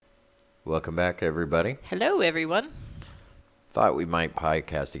Welcome back, everybody. Hello, everyone. Thought we might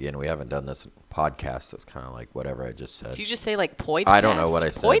podcast again. We haven't done this podcast. That's kind of like whatever I just said. Did you just say like podcast? I don't know what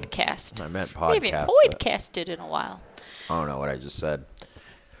I said. Podcast. I meant We haven't podcast. but podcasted in a while. I don't know what I just said.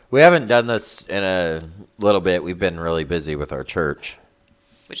 We haven't done this in a little bit. We've been really busy with our church.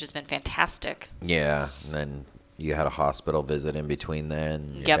 Which has been fantastic. Yeah, and then you had a hospital visit in between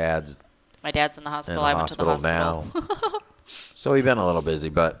then. Your Yep. dad's My dad's in the in hospital. the I went to the hospital hospital. now. So we've been a little busy,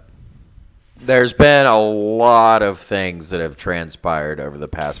 but there's been a lot of things that have transpired over the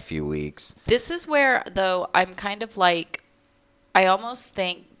past few weeks. This is where, though, I'm kind of like, I almost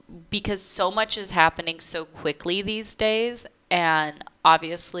think because so much is happening so quickly these days, and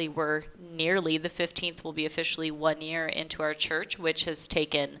obviously we're nearly the 15th will be officially 1 year into our church, which has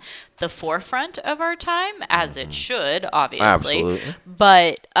taken the forefront of our time, as it should, obviously. Absolutely.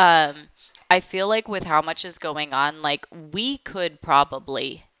 But I feel like with how much is going on, like we could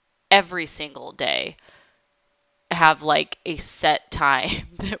probably every single day have like a set time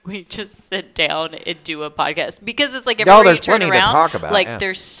that we just sit down and do a podcast, because it's like everywhere there's you turn plenty to around, talk about, like yeah.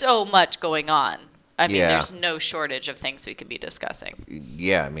 there's so much going on. I mean, Yeah. there's no shortage of things we could be discussing.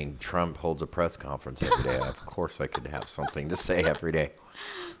 Yeah, I mean, Trump holds a press conference every day. Of course, I could have something to say every day.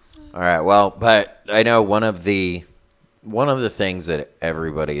 All right, well, but I know one of the things that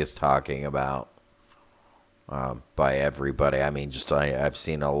everybody is talking about, by everybody, I mean, just I've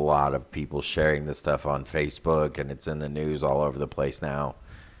seen a lot of people sharing this stuff on Facebook, and it's in the news all over the place now,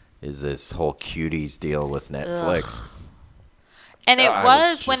 is this whole Cuties deal with Netflix. Ugh. And it I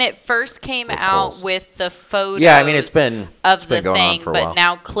was was when just it first came repulsed. out with the photos Yeah, I mean, it's been the going on thing, for a but while.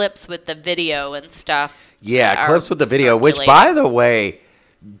 now clips with the video and stuff. Yeah, are clips with the video, which, circulating. by the way,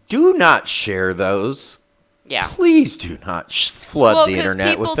 do not share those. Yeah. Please do not flood Well, the 'cause internet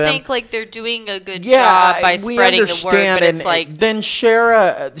people with them. think like they're doing a good Yeah, job by we spreading the word, understand, but it's and like then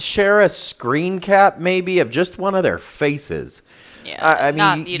share a screen cap maybe of just one of their faces. yeah, I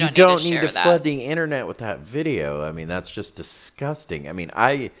mean, you you don't, don't need need to, to share that. flood the internet with that video. I mean, that's just disgusting. I mean,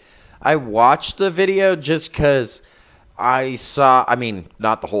 I watched the video just because I saw. I mean,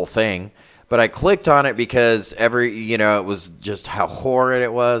 not the whole thing. But I clicked on it because it was just how horrid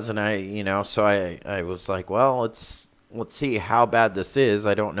it was. And so I was like, well, let's see how bad this is.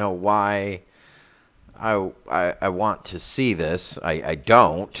 I don't know why I want to see this. I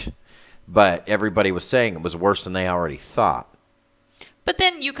don't. But everybody was saying it was worse than they already thought. But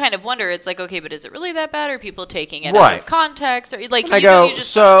then you kind of wonder, it's like, okay, but is it really that bad? Or are people taking it out Right. of context? Or like I you go,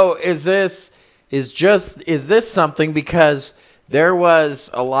 just so is this something, because there was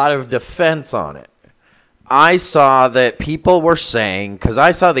a lot of defense on it. I saw that people were saying, because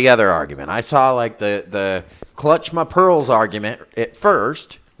I saw the other argument. I saw like the clutch my pearls argument at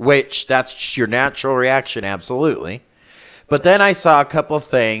first, which that's your natural reaction, absolutely. But then I saw a couple of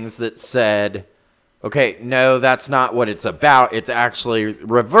things that said, okay, no, that's not what it's about. It's actually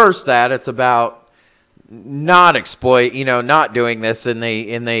reverse that. It's about not not doing this, and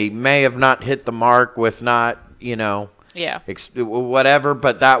they may have not hit the mark with not, yeah, whatever,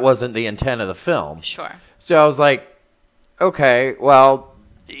 but that wasn't the intent of the film. sure. So I was like, okay, well,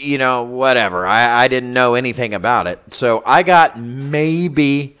 whatever. I didn't know anything about it. So I got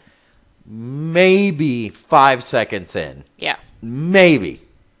maybe 5 seconds in. Yeah. Maybe.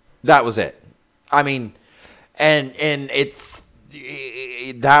 That was it. I mean, and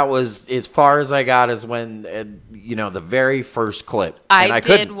that was as far as I got, is when, the very first clip. And I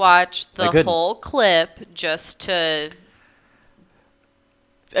did couldn't. watch I the couldn't. whole clip just to,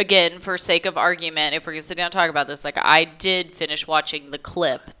 again, for sake of argument, if we're going to sit down and talk about this, like I did finish watching the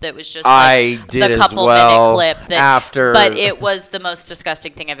clip that was just I like did the as couple well minute clip after- but it was the most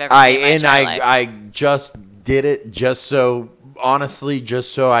disgusting thing I've ever seen in my entire life. I just did it just so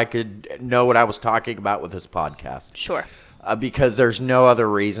I could know what I was talking about with this podcast. Sure. Because there's no other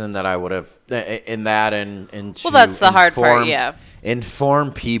reason that I would have in that, and to Well, that's the hard part, yeah.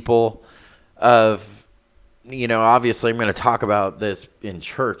 Inform people of, obviously I'm going to talk about this in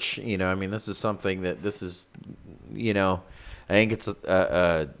church. I mean, this is something that I think it's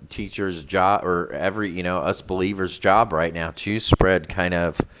a teacher's job, or every, us believers' job right now, to spread kind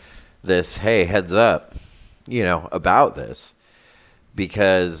of this, hey, heads up, about this.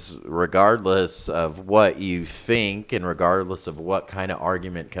 Because regardless of what you think, and regardless of what kind of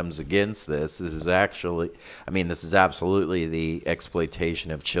argument comes against this, this is absolutely the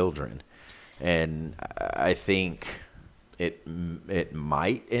exploitation of children. And I think it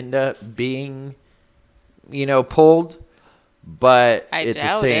might end up being, pulled. But I at the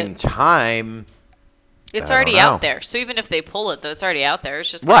doubt same it. time, It's I don't already know. out there. So even if they pull it, though, it's already out there.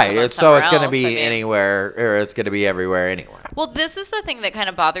 It's just Right. So it's going to else. be I mean, anywhere, or it's going to be everywhere anyway. Well, this is the thing that kind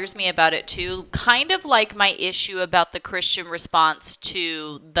of bothers me about it too. Kind of like my issue about the Christian response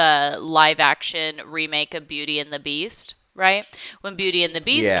to the live action remake of Beauty and the Beast. Right? When Beauty and the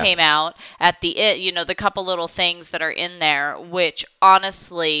Beast Yeah. came out, at the the couple little things that are in there, which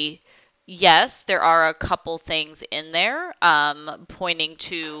honestly, yes, there are a couple things in there pointing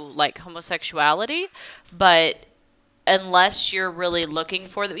to like homosexuality, but unless you're really looking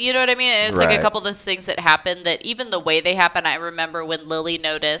for them, you know what I mean? It's like Right. a couple of those things that happen that even the way they happen, I remember when Lily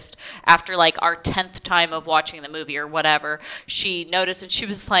noticed after like our 10th time of watching the movie or whatever, she noticed and she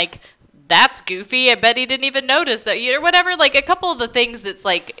was like, that's goofy. I bet he didn't even notice that, or whatever. Like a couple of the things that's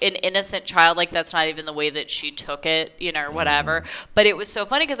like an innocent child, like that's not even the way that she took it, or whatever. But it was so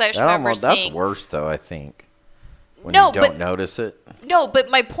funny because I just remember That's seeing. worse, though, I think. When No, you don't but- notice it. No, but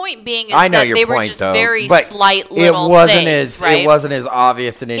my point being is I know that your they were point, just though. very but slight little it wasn't things, as right? it wasn't as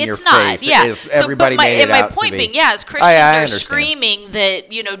obvious and in your It's not, face yeah. as everybody but made it and my out point to be. being, yeah, as Christians I are understand. screaming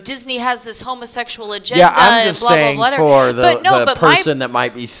that Disney has this homosexual agenda. Yeah, I'm just and blah, saying blah, blah, for the, but no, the but my person that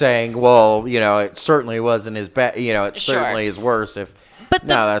might be saying, well, it certainly wasn't as bad. It Sure. certainly is worse if. But the-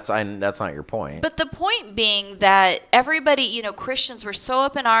 no, that's not your point. But the point being that everybody, Christians were so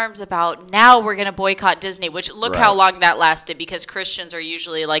up in arms about now we're going to boycott Disney, which look how Right. long that lasted because Christians are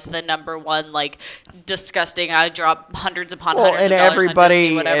usually like the number one, like disgusting. I drop hundreds upon Well, hundreds and of dollars on Disney,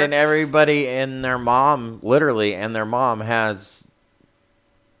 everybody whatever. and everybody and their mom, literally, and their mom has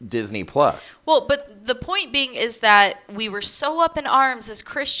Disney Plus. Well, but the point being is that we were so up in arms as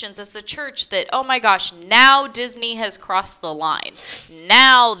Christians, as the church, that, oh my gosh, now Disney has crossed the line.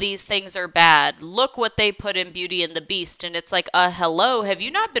 Now these things are bad. Look what they put in Beauty and the Beast. And it's like, hello, have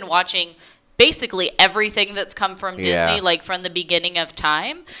you not been watching basically everything that's come from Disney, Yeah. like from the beginning of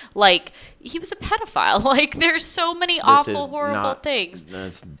time? Like, he was a pedophile. Like, there's so many This awful, is horrible not- things.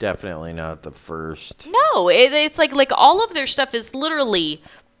 That's definitely not the first. No, it's like all of their stuff is literally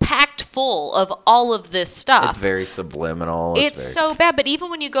packed full of all of this stuff. It's very subliminal. It's very, so bad, but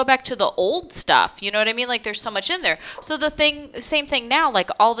even when you go back to the old stuff, you know what I mean? Like there's so much in there. So same thing now, like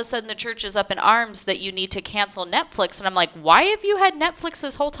all of a sudden the church is up in arms that you need to cancel Netflix. And I'm like, why have you had Netflix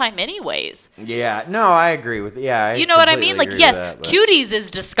this whole time anyways? Yeah, no, I agree with. Yeah, You know what I mean? Like, yes, Cuties is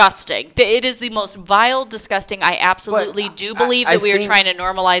disgusting. It is the most vile, disgusting. I absolutely do believe I that we are think- trying to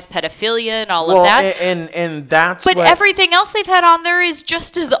normalize pedophilia and all well, of that. and that's But what, everything else they've had on there is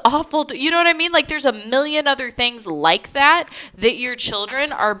just as awful. You know what I mean? Like there's a million other things like that your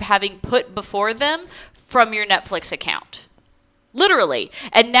children are having put before them from your Netflix account. Literally.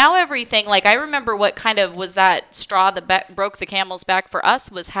 And now everything, like I remember what kind of was that straw that broke the camel's back for us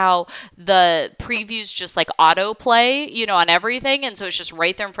was how the previews just like autoplay, on everything. And so it's just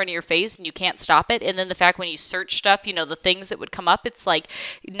right there in front of your face and you can't stop it. And then the fact when you search stuff, the things that would come up, it's like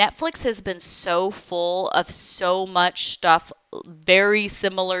Netflix has been so full of so much stuff very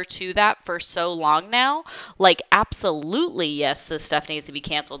similar to that for so long now. Like absolutely, yes, this stuff needs to be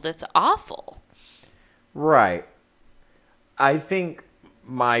canceled. That's awful. right. I think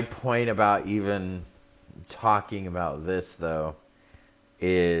my point about even talking about this, though,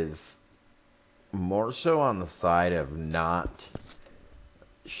 is more so on the side of not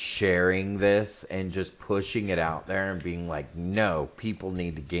sharing this and just pushing it out there and being like, no, people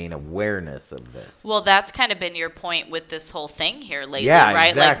need to gain awareness of this. Well, that's kind of been your point with this whole thing here lately, Yeah, right?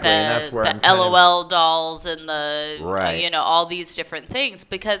 exactly, Like and that's where the I'm kind of- LOL dolls and the, Right. all these different things.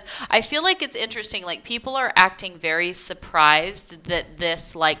 Because I feel like it's interesting. Like people are acting very surprised that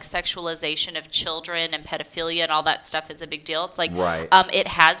this like sexualization of children and pedophilia and all that stuff is a big deal. It's like, Right. It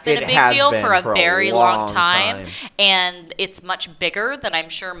has been It a big has deal been for a for a very long long time, time. and it's much bigger than I'm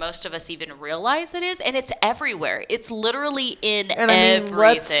sure most of us even realize it is, and it's everywhere. It's literally in And I mean,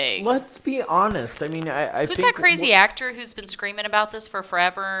 everything. let's be honest. I mean, I Who's think that crazy actor who's been screaming about this for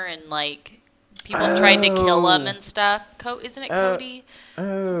forever and like people have tried to kill him and stuff? Isn't it Cody?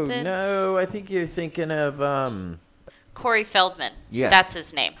 Oh something? no, I think you're thinking of Corey Feldman. Yes. That's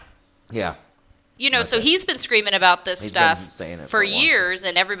his name. yeah. So he's been screaming about this He's stuff been saying it for for a long years,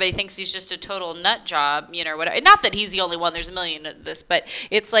 and everybody thinks he's just a total nut job, or whatever. Not that he's the only one. There's a million of this, but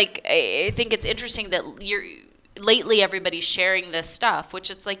it's like I think it's interesting that lately everybody's sharing this stuff, which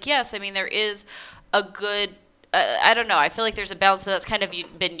it's like, yes, I mean there is a good. I don't know. I feel like there's a balance, but that's kind of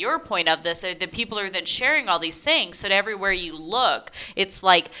been your point of this. That people are then sharing all these things, so that everywhere you look, it's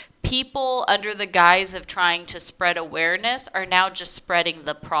like people under the guise of trying to spread awareness are now just spreading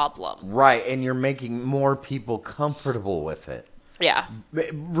the problem. Right, and you're making more people comfortable with it. Yeah.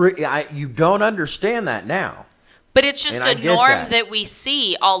 You don't understand that now. But it's just And I a get norm that. that we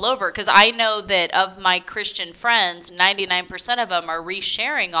see all over. Because I know that of my Christian friends, 99% of them are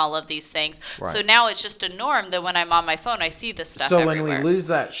resharing all of these things. Right. So now it's just a norm that when I'm on my phone, I see this stuff So everywhere. when we lose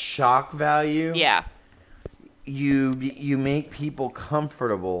that shock value, Yeah. you make people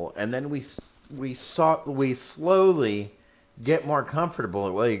comfortable, and then we slowly get more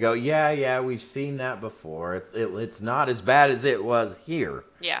comfortable. Well, you go, yeah, we've seen that before. It's not as bad as it was here.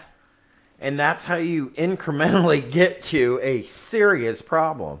 Yeah. And that's how you incrementally get to a serious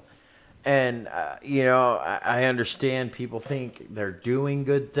problem. And, I understand people think they're doing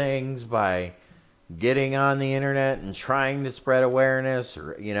good things by getting on the internet and trying to spread awareness,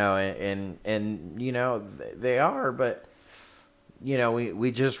 or, they are, but,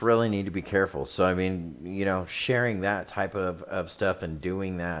 we just really need to be careful. So, I mean, sharing that type of stuff and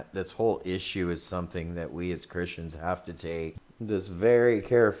doing that, this whole issue is something that we as Christians have to take this very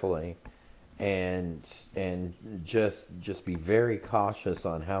carefully. And just be very cautious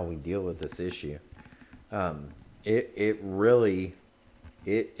on how we deal with this issue. It's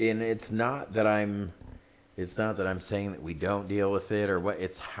not that I'm saying that we don't deal with it or what.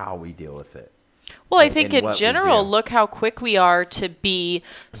 It's how we deal with it. Well, I think in what we general, do. look how quick we are to be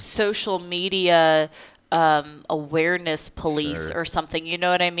social media awareness police Sure. or something. You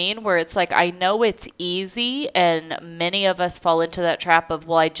know what I mean? Where it's like, I know it's easy, and many of us fall into that trap of,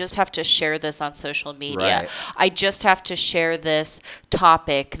 well, I just have to share this on social media. Right. I just have to share this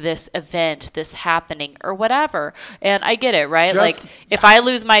topic, this event, this happening, or whatever. And I get it, right? Like, if I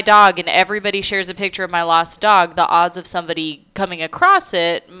lose my dog and everybody shares a picture of my lost dog, the odds of somebody coming across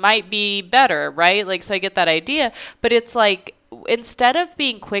it might be better, right? Like, so I get that idea. But it's like, instead of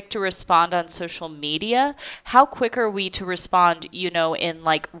being quick to respond on social media, how quick are we to respond, in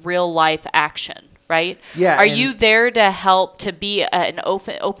like real life action? Right? Yeah. Are you there to help to be an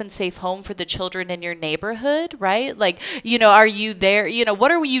open, safe home for the children in your neighborhood? Right? Like, are you there? What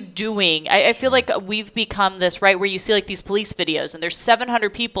are you doing? I feel like we've become this, right, where you see like these police videos and there's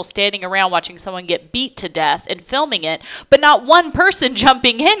 700 people standing around watching someone get beat to death and filming it, but not one person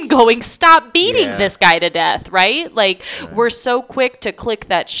jumping in going, stop beating this guy to death, right? Like, we're so quick to click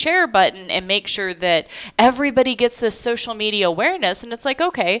that share button and make sure that everybody gets this social media awareness. And it's like,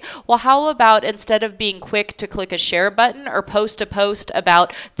 okay, well, how about instead of being quick to click a share button or post a post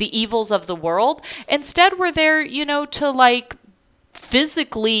about the evils of the world, instead we're there, to like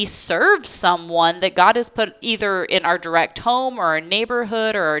physically serve someone that God has put either in our direct home or our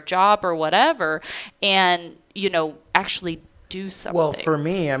neighborhood or our job or whatever, and, actually do something. Well, for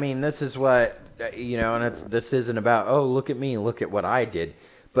me, I mean, this is what, and this isn't about, oh, look at me, look at what I did.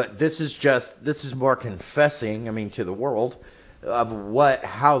 But this is more confessing, to the world of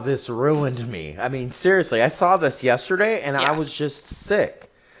how this ruined me. I mean, seriously, I saw this yesterday and I was just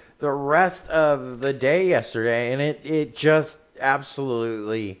sick the rest of the day yesterday, and it just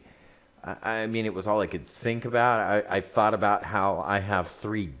absolutely, it was all I could think about. I thought about how I have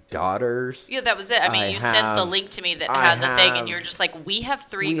 3 daughters. Yeah, that was it. You sent the link to me that had the thing, and you're just like, we have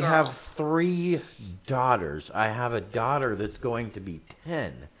 3 girls. We have 3 daughters. I have a daughter that's going to be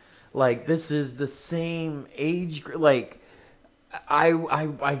 10. Like, this is the same age. Like, I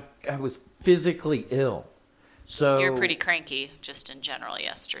was physically ill. So you're pretty cranky, just in general,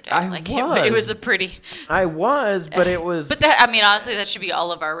 yesterday. It was a pretty. I was, but it was. But that, honestly, that should be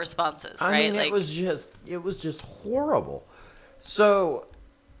all of our responses, right? It was just horrible. So,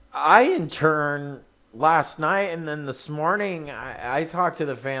 I in turn last night and then this morning, I talked to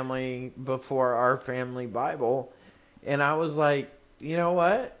the family before our family Bible, and I was like, you know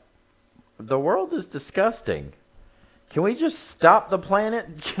what? The world is disgusting. Can we just stop the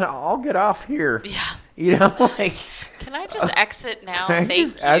planet? I'll get off here. Yeah. Can I just exit now? Thank you.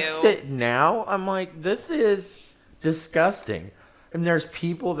 Exit now? I'm like, this is disgusting. And there's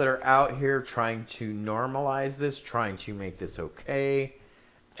people that are out here trying to normalize this, trying to make this okay.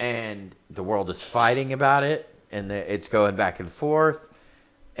 And the world is fighting about it. And it's going back and forth.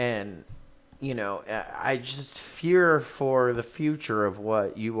 And, I just fear for the future of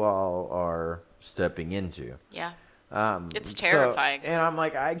what you all are stepping into. Yeah. It's terrifying. And I'm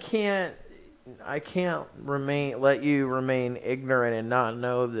like, I can't let you remain ignorant and not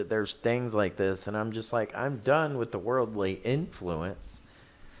know that there's things like this. And I'm just like, I'm done with the worldly influence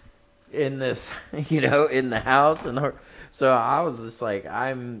in this, in the house. So I was just like,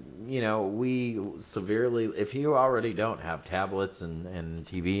 we severely, if you already don't have tablets and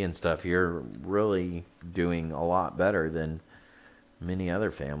TV and stuff, you're really doing a lot better than many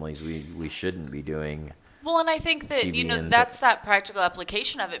other families. We shouldn't be doing. Well, and I think that, that's that practical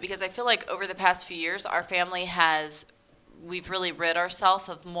application of it, because I feel like over the past few years, our family has we've really rid ourselves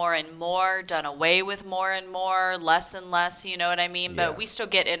of more and more, done away with more and more, less and less, you know what I mean? Yeah. But we still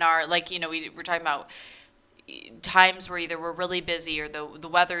get in our, like, we're talking about times where either we're really busy or the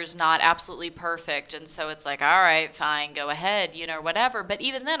weather's not absolutely perfect, and so it's like, all right, fine, go ahead, or whatever. But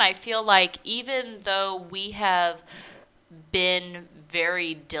even then, I feel like even though we have been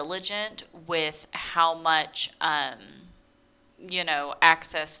very diligent with how much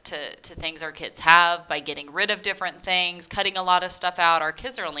access to things our kids have by getting rid of different things, cutting a lot of stuff out. Our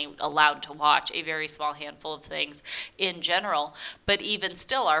kids are only allowed to watch a very small handful of things in general. But even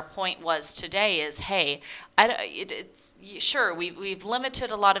still, our point was today is, hey, it's sure we've limited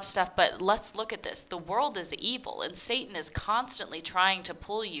a lot of stuff, but let's look at this. The world is evil, and Satan is constantly trying to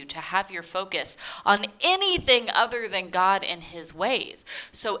pull you to have your focus on anything other than God and his ways.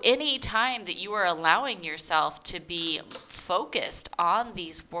 So any time that you are allowing yourself to be focused on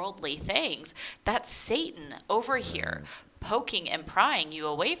these worldly things, that's Satan over here poking and prying you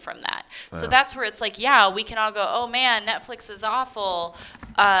away from that. So that's where it's like, yeah, we can all go, oh man, Netflix is awful.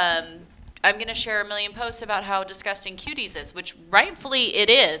 I'm going to share a million posts about how disgusting Cuties is, which rightfully it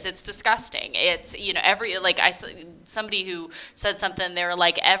is. It's disgusting. It's, somebody who said something, they were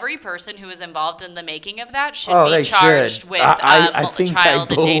like, every person who is involved in the making of that should be charged with I think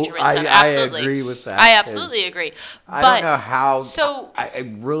child endangerment. I agree with that. I absolutely agree. I don't know how. So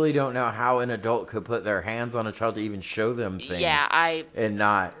I really don't know how an adult could put their hands on a child to even show them things. Yeah,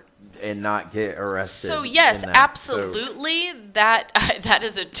 and not get arrested. So yes, absolutely. That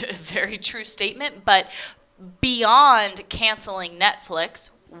is a very true statement. But beyond canceling Netflix,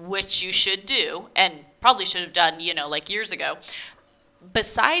 which you should do, and probably should have done, like years ago,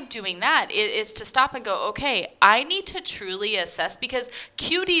 beside doing that is to stop and go, okay, I need to truly assess, because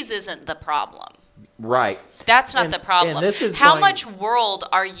Cuties isn't the problem. Right. That's not the problem. And this is how much world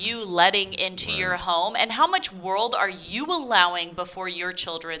are you letting into your home, and how much world are you allowing before your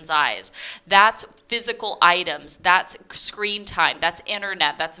children's eyes? That's physical items, that's screen time, that's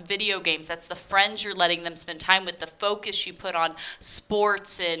internet, that's video games, that's the friends you're letting them spend time with, the focus you put on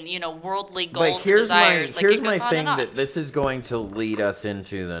sports and, worldly goals and desires. Here's my thing, that this is going to lead us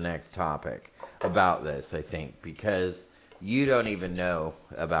into the next topic about this, I think, because you don't even know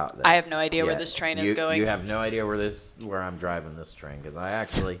about this. I have no idea where this train is going. You have no idea where I'm driving this train, because I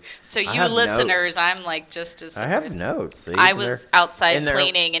actually. So you listeners, notes. I'm like just as. I have notes. See? I was outside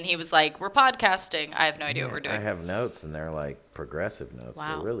cleaning, and he was like, "We're podcasting." I have no idea what we're doing. I have notes, and they're like progressive notes. Wow.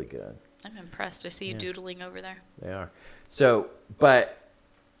 They're really good. I'm impressed. I see you doodling over there. They are. So, but.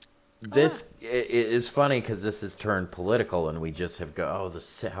 This it is funny because this has turned political, and we just have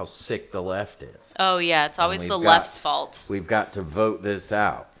how sick the left is. Oh yeah, it's always the left's fault. We've got to vote this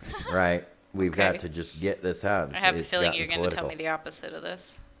out, right? We've got to just get this out. I have a feeling you're going to tell me the opposite of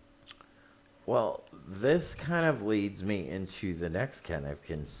this. Well, this kind of leads me into the next kind of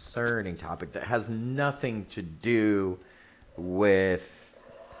concerning topic that has nothing to do with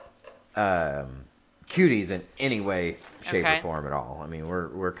Cuties in any way, shape, or form at all. I mean,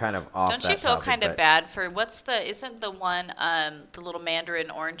 we're kind of off. Don't you feel kind of bad for isn't the one the little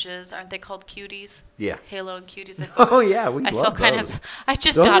mandarin oranges? Aren't they called Cuties? Yeah. Halo and Cuties. Oh yeah, we love feel kind of. I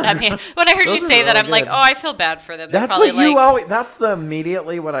just thought. I mean, when I heard you say that, I'm like, oh, I feel bad for them. That's what you always. That's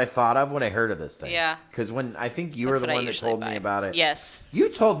immediately what I thought of when I heard of this thing. Yeah. Because when I think you were the one that told me about it. Yes. You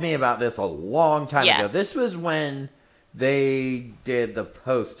told me about this a long time ago. This was when they did the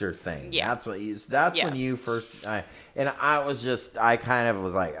poster thing. Yeah. That's when you first. I kind of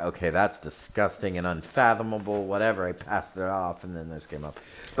was like, okay, that's disgusting and unfathomable. Whatever. I passed it off, and then this came up.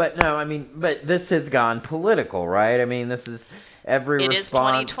 But no, I mean, but this has gone political, right? I mean, this is every response to the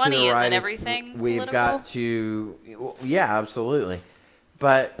right. It is 2020, isn't everything we've political? Got to. Yeah, absolutely.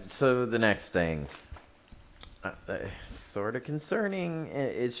 But so the next thing. Sort of concerning.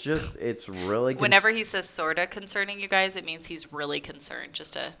 It's really. Whenever he says "sort of concerning," you guys, it means he's really concerned.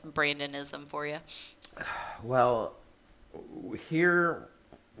 Just a Brandonism for you. Well, here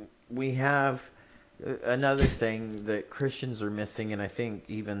we have another thing that Christians are missing, and I think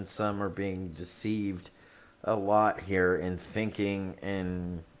even some are being deceived a lot here in thinking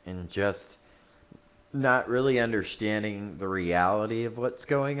and just not really understanding the reality of what's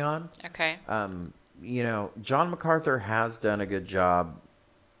going on. Okay. John MacArthur has done a good job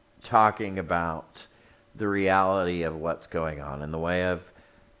talking about the reality of what's going on in the way of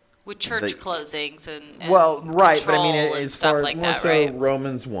with church closings and right, but I mean it's stuff like that, right?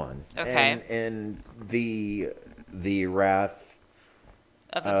 Romans 1. Okay. And the wrath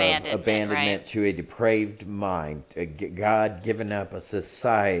of abandonment right? to a depraved mind, God giving up a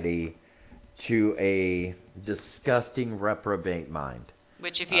society to a disgusting reprobate mind.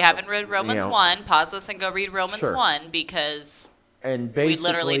 Which, if you haven't read Romans 1, pause this and go read Romans 1, because and we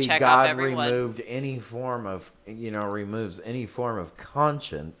literally basically check off God everyone. removed any form of, removes any form of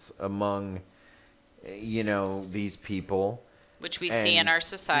conscience among, these people. Which we see in our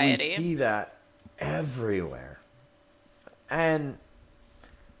society. We see that everywhere. And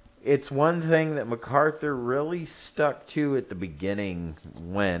it's one thing that MacArthur really stuck to at the beginning,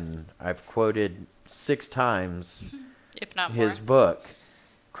 when I've quoted 6 times if not his more. book,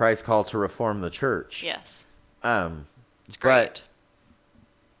 Christ's Call to Reform the Church. Yes. It's great. But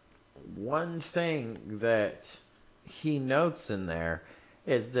one thing that he notes in there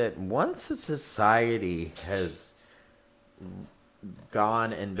is that once a society has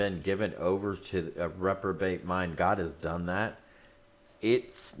gone and been given over to a reprobate mind, God has done that,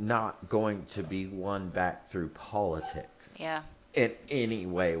 it's not going to be won back through politics. Yeah. In any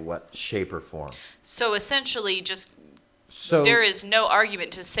way, what shape or form. So essentially, there is no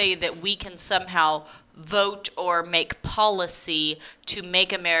argument to say that we can somehow vote or make policy to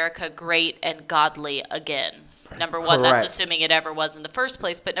make America great and godly again. Number one, Correct. that's assuming it ever was in the first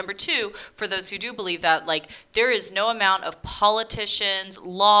place. But number two, for those who do believe that, there is no amount of politicians,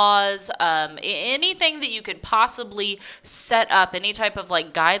 laws, anything that you could possibly set up, any type of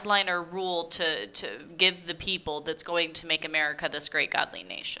guideline or rule to give the people that's going to make America this great godly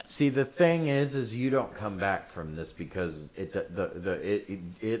nation. See, the thing is you don't come back from this because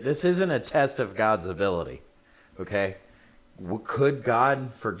this isn't a test of God's ability. Okay, could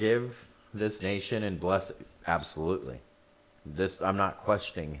God forgive this nation and bless it? Absolutely. I'm not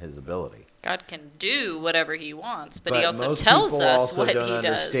questioning his ability. God can do whatever he wants, but he But also most tells people us also what don't he does.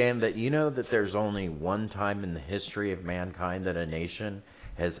 understand that that there's only one time in the history of mankind that a nation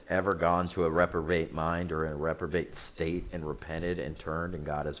has ever gone to a reprobate mind or a reprobate state and repented and turned, and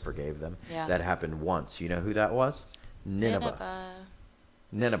God has forgave them. Yeah. That happened once. You know who that was? Nineveh.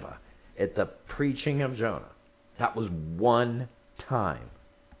 At the preaching of Jonah. That was one time.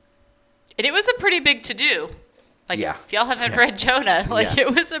 And it was a pretty big to-do. Yeah. If y'all haven't read Jonah,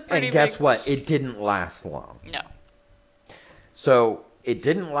 it was a pretty And guess big... what? It didn't last long. No. So it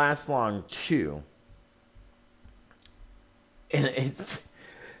didn't last long, too. And it's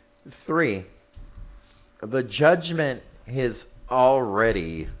 3. The judgment has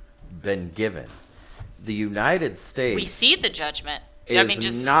already been given. The United States... We see the judgment.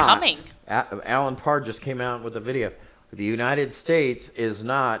 Is coming. Alan Parr just came out with a video. The United States is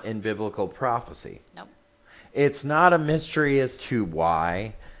not in biblical prophecy. Nope. It's not a mystery as to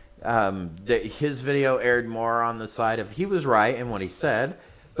why. His video aired more on the side of he was right in what he said,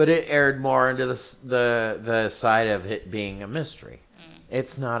 but it aired more into the side of it being a mystery.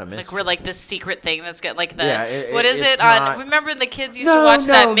 It's not a mystery. We're this secret thing that's got what is it's it on? not, Remember the kids used to watch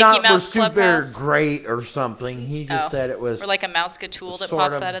that Mickey Mouse Super Clubhouse? Great or something. He just said it was or a mouse tool that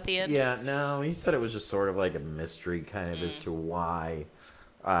pops out at the end. Yeah, no, he said it was just sort of like a mystery, kind of as to why.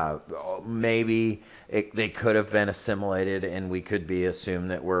 Maybe they could have been assimilated, and we could be assumed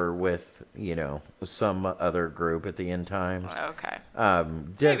that we're with some other group at the end times. Okay.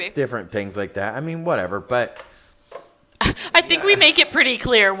 Different things like that. I mean, whatever, but. I think we make it pretty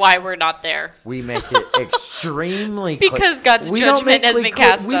clear why we're not there. We make it extremely clear. Because God's judgment has been cast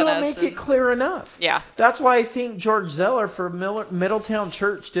on us. We don't make it clear enough. Yeah. That's why I think George Zeller for Middletown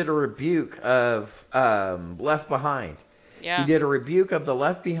Church did a rebuke of Left Behind. Yeah. He did a rebuke of the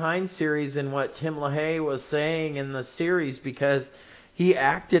Left Behind series and what Tim LaHaye was saying in the series, because he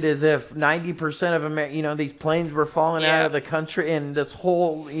acted as if 90% of these planes were falling out of the country and this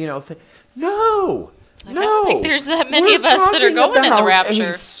whole, thing. No. I don't think there's that many of us that are going in the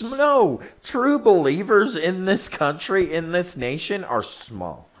rapture. No, true believers in this country, in this nation, are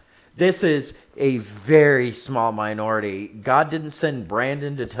small. This is a very small minority. God didn't send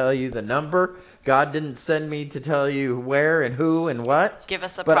Brandon to tell you the number. God didn't send me to tell you where and who and what. Give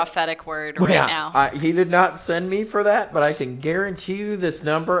us a prophetic word now. He did not send me for that, but I can guarantee you this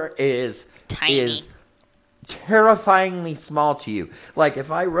number is tiny. Terrifyingly small to you. Like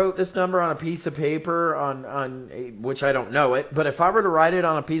if I wrote this number on a piece of paper on which I don't know it, but if I were to write it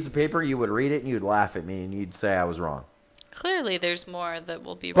on a piece of paper, you would read it and you'd laugh at me and you'd say I was wrong. Clearly there's more that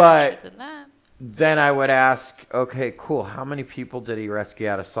will be raptured than that. Then I would ask, okay, cool, how many people did he rescue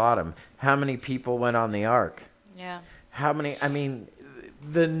out of Sodom? How many people went on the ark? Yeah. How many? I mean,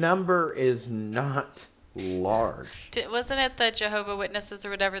 the number is not large. Wasn't it the Jehovah Witnesses or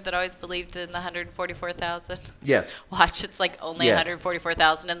whatever that always believed in the 144,000? Yes. Watch, it's only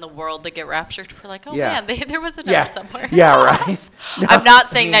 144,000 in the world that get raptured. We're like, man, there was a number somewhere. Yeah, right. No, I'm not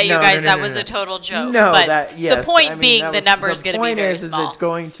saying that, you guys, that was a total joke. No, but the point being the number is going to be very small. It's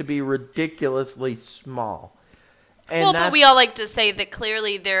going to be ridiculously small. And but we all like to say that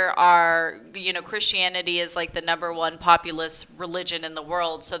clearly there are, Christianity is like the number one populous religion in the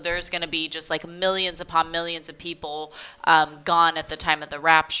world. So there's going to be just like millions upon millions of people gone at the time of the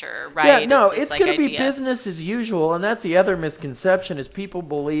rapture, right? Yeah, no, it's going to be business as usual. And that's the other misconception is people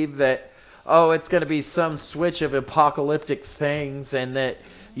believe that, oh, it's going to be some switch of apocalyptic things and that,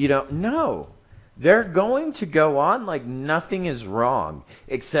 no. They're going to go on like nothing is wrong,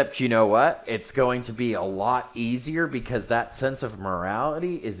 except you know what? It's going to be a lot easier because that sense of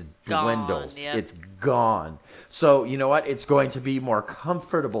morality is dwindles. Yep. It's gone. So you know what? It's going to be more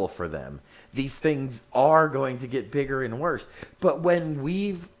comfortable for them. These things are going to get bigger and worse. But when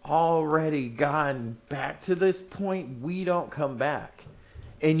we've already gone back to this point, we don't come back.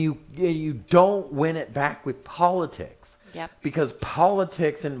 And you don't win it back with politics. Yep. Because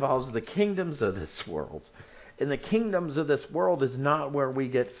politics involves the kingdoms of this world. And the kingdoms of this world is not where we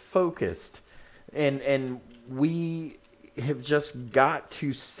get focused. And we have just got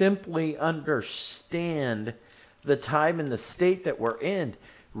to simply understand the time and the state that we're in,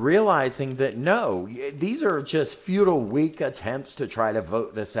 realizing that no, these are just futile, weak attempts to try to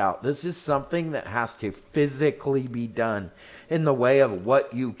vote this out. This is something that has to physically be done in the way of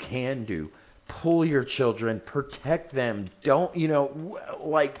what you can do. Pull your children, protect them. Don't,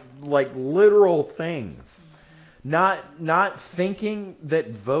 like literal things. Not thinking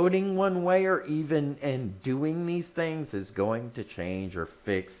that voting one way or even and doing these things is going to change or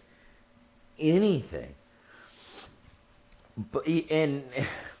fix anything. But and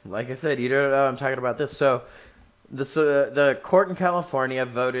like I said, I'm talking about this. So the court in California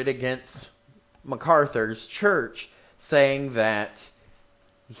voted against MacArthur's church, saying that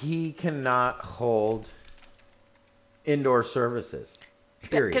he cannot hold indoor services,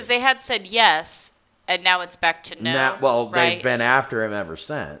 period. Because they had said yes, and now it's back to no. Right? They've been after him ever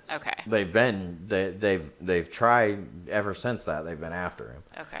since. Okay. They've tried ever since that. They've been after him.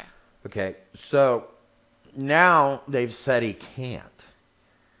 Okay. So now they've said he can't.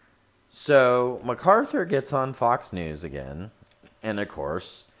 So MacArthur gets on Fox News again, and of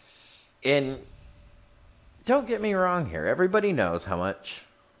course, don't get me wrong here. Everybody knows how much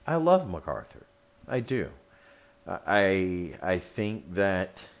I love MacArthur. I do. I think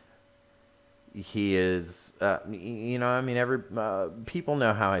that he is, people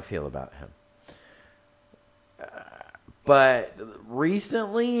know how I feel about him. But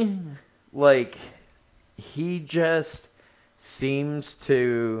recently, he just seems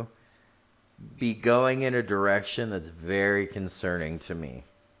to be going in a direction that's very concerning to me.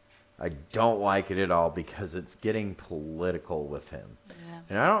 I don't like it at all because it's getting political with him. Yeah.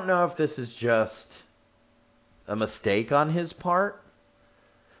 And I don't know if this is just a mistake on his part.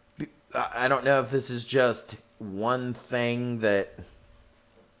 I don't know if this is just one thing that,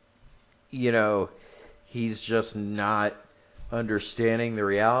 he's just not understanding the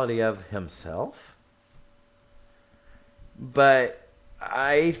reality of himself. But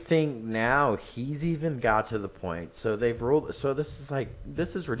I think now he's even got to the point. So they've ruled. So this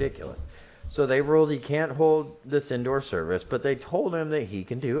is ridiculous. So they ruled he can't hold this indoor service, but they told him that he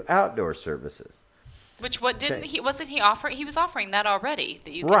can do outdoor services. Wasn't he offering? He was offering that already,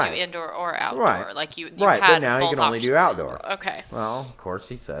 that you could do indoor or outdoor. Right. Like you right. had But now he can only do outdoor. Okay. Well, of course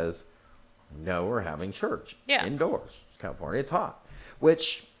he says, no, we're having church indoors. It's California, it's hot,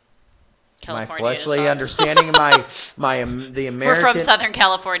 which. California, my fleshly understanding of the American. We're from Southern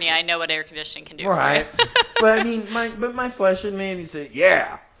California. I know what air conditioning can do. Right, but I mean, my flesh in me, he said,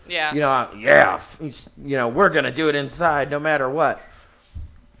 yeah, we're gonna do it inside no matter what.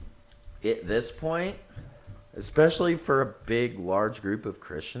 At this point, especially for a big, large group of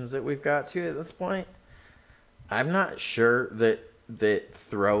Christians that we've got to at this point, I'm not sure that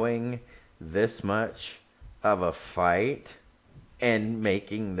throwing this much of a fight and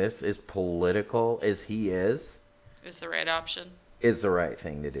making this as political as he is the right option. Is the right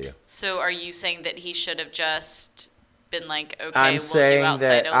thing to do. So are you saying that he should have just been like, okay, I'm we'll saying do outside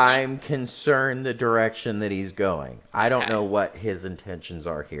that only? I'm concerned the direction that he's going. I don't know what his intentions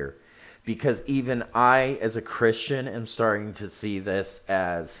are here. Because even I, as a Christian, am starting to see this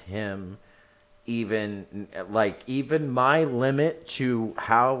as him, even my limit to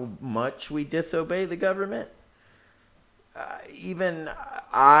how much we disobey the government. Even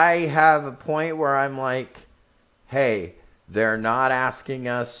I have a point where I'm like, hey, they're not asking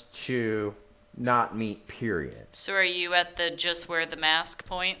us to not meet, period. So are you at the just wear the mask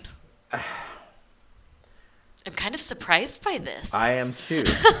point? I'm kind of surprised by this. I am too.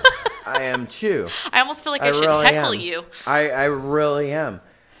 I almost feel like I should heckle you. I really am.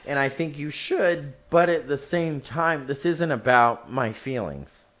 And I think you should, but at the same time, this isn't about my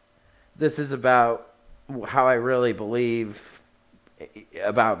feelings. This is about how I really believe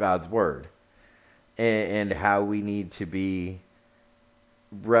about God's word and how we need to be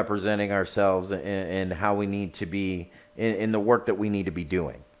representing ourselves and how we need to be in the work that we need to be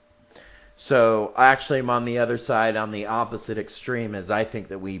doing. So actually I'm on the other side, on the opposite extreme, as I think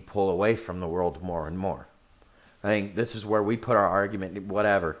that we pull away from the world more and more. I think this is where we put our argument,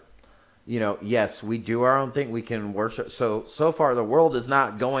 whatever. Yes, we do our own thing. We can worship. So far the world is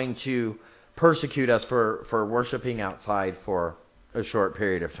not going to persecute us for worshiping outside for a short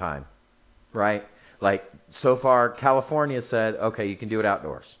period of time, right? Like, so far California said, okay, you can do it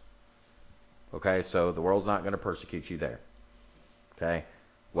outdoors. Okay, so the world's not going to persecute you there. Okay,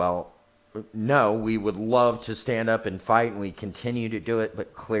 well, no, we would love to stand up and fight, and we continue to do it,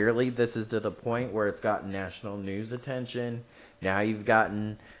 but clearly this is to the point where it's gotten national news attention. Now you've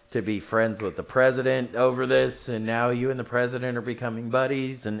gotten to be friends with the president over this, and now you and the president are becoming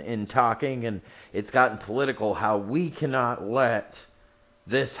buddies and talking, and it's gotten political. How we cannot let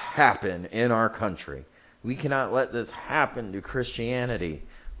this happen in our country. We cannot let this happen to Christianity.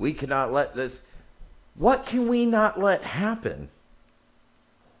 We cannot let this... What can we not let happen?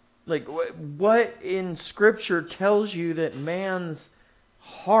 Like, what in Scripture tells you that man's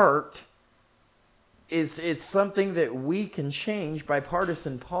heart is something that we can change by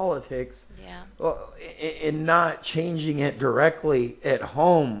partisan politics? Yeah. And not changing it directly at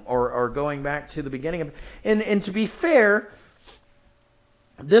home or going back to the beginning of... And to be fair,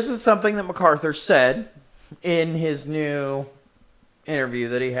 this is something that MacArthur said in his new interview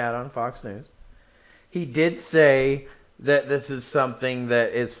that he had on Fox News. He did say that this is something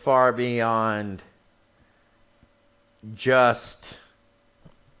that is far beyond just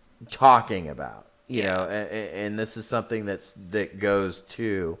talking about, you know, and this is something that goes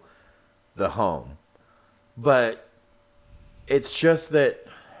to the home. But it's just that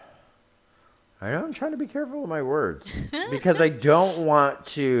I'm trying to be careful with my words because I don't want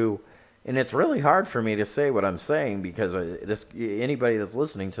to. And it's really hard for me to say what I'm saying because anybody that's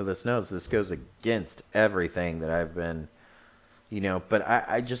listening to this knows this goes against everything that I've been, but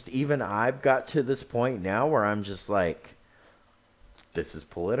I've got to this point now where I'm just like, this is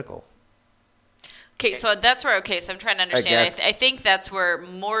political. Okay, so that's where, so I'm trying to understand. I think that's where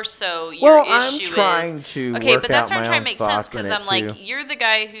more so your issue is. I'm trying to okay, work but that's out where I'm my trying own to make sense thoughts in because it I'm like, too. you're the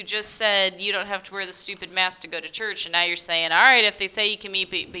guy who just said you don't have to wear the stupid mask to go to church, and now you're saying, all right, if they say you can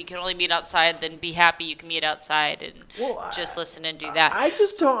meet, but you can only meet outside, then be happy you can meet outside and just listen and do that. I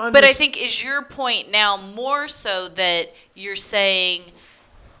just don't understand. But I think is your point now more so that you're saying,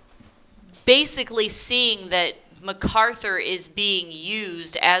 basically seeing that MacArthur is being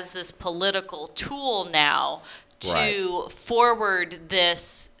used as this political tool now to forward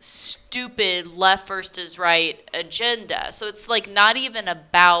this stupid left versus right agenda. So it's like not even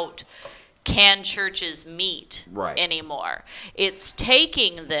about can churches meet anymore. It's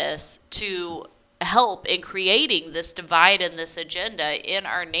taking this to help in creating this divide and this agenda in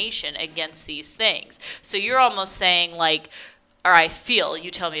our nation against these things. So you're almost saying like, or I feel, you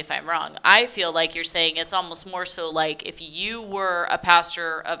tell me if I'm wrong, I feel like you're saying it's almost more so like if you were a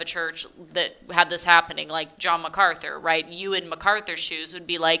pastor of a church that had this happening, like John MacArthur, right? You in MacArthur's shoes would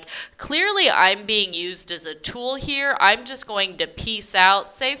be like, clearly I'm being used as a tool here. I'm just going to peace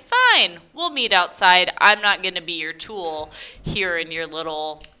out, say, fine, we'll meet outside. I'm not going to be your tool here in your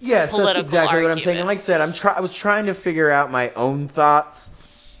little political that's exactly argument. what I'm saying. And like I said, I was trying to figure out my own thoughts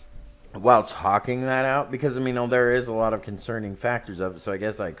while talking that out, because there is a lot of concerning factors of it, so I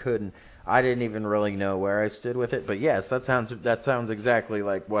guess I didn't even really know where I stood with it. But yes, that sounds exactly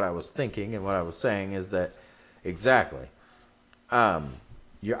like what I was thinking, and what I was saying is that exactly. I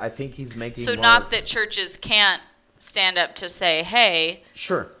think he's making so not that churches can't stand up to say, hey,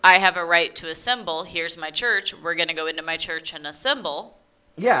 sure, I have a right to assemble. Here's my church. We're going to go into my church and assemble.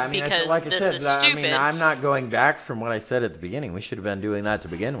 Yeah, because like I said, is stupid. I'm not going back from what I said at the beginning. We should have been doing that to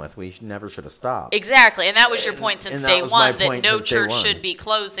begin with. We never should have stopped. Exactly, and that was your point since day one, that no church should be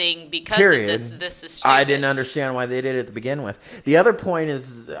closing because of this is stupid. I didn't understand why they did it to begin with. The other point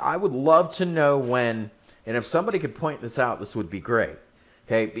is, I would love to know when, and if somebody could point this out, this would be great.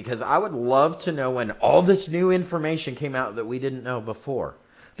 Okay, because I would love to know when all this new information came out that we didn't know before.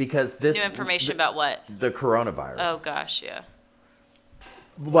 Because this new information about what? The coronavirus. Oh gosh, yeah.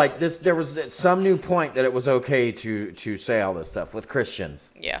 Like this, there was some new point that it was okay to say all this stuff with Christians.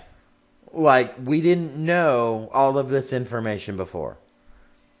 Yeah. Like, we didn't know all of this information before.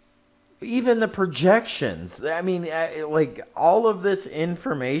 Even the projections. Like, all of this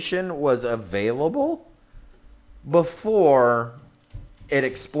information was available before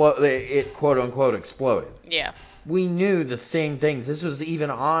it quote unquote exploded. Yeah. we knew the same things. This was even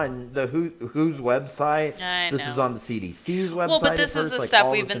on the WHO's website. I This know. was on the CDC's website. Well, but at this is first, the like, stuff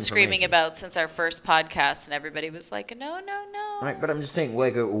all we've this been screaming information. about since our first podcast, and everybody was like, no, no, no. Right, but I'm just saying,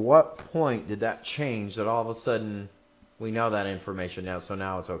 like, at what point did that change that all of a sudden we know that information now, so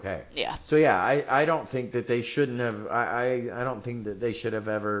now it's okay? Yeah. So, yeah, I don't think that they shouldn't have, I don't think that they should have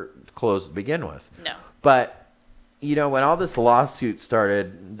ever closed to begin with. No. But, you know, when all this lawsuit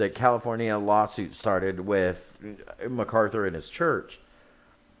started, the California lawsuit started with MacArthur and his church,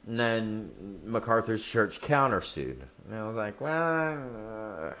 and then MacArthur's church countersued. And I was like,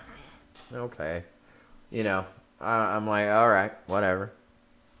 well, okay. You know, I'm like, all right, whatever.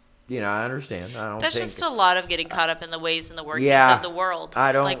 You know, I understand. I don't That's think just a lot of getting caught up in the ways and the workings Yeah, of the world.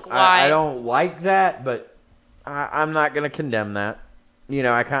 I don't. Like, why? I don't like that, but I'm not going to condemn that. You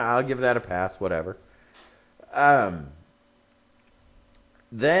know, I'll give that a pass. Whatever.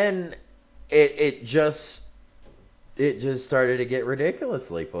 Then it just started to get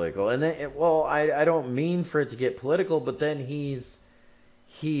ridiculously political, and then I don't mean for it to get political, but then he's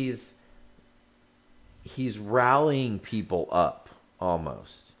rallying people up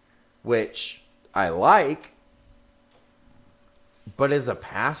almost, which I like. But as a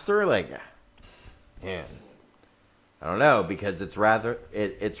pastor, like, man, I don't know, because it's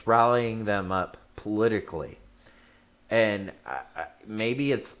rallying them up politically. And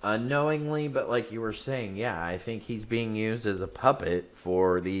maybe it's unknowingly, but like you were saying, yeah, I think he's being used as a puppet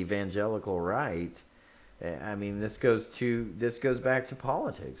for the evangelical right. I mean, this goes back to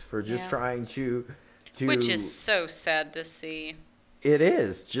politics for just trying to Which is so sad to see. It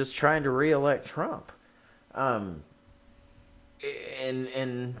is just trying to reelect Trump. In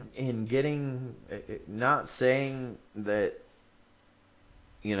getting, not saying that,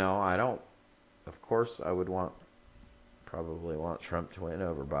 you know, of course I would probably want Trump to win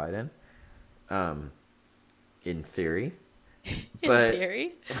over Biden, in theory. But, in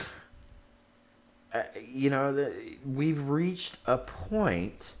theory? You know, we've reached a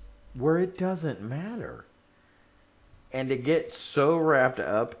point where it doesn't matter. And to get so wrapped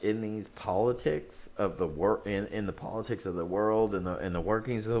up in these politics of the in the politics of the world and the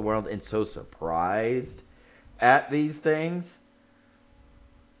workings of the world, and so surprised at these things,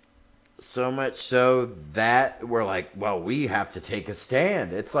 so much so that we're like, well, we have to take a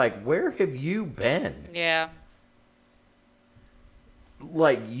stand. It's like, where have you been? Yeah.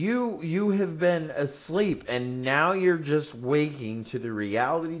 Like, you have been asleep, and now you're just waking to the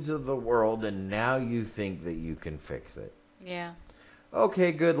realities of the world, and now you think that you can fix it. Yeah.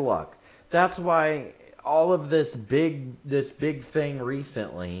 Okay, good luck. That's why all of this big thing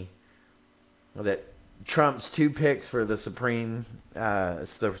recently, that Trump's 2 picks for the Supreme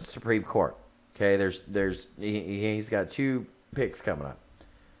Court. Okay, he's got 2 picks coming up,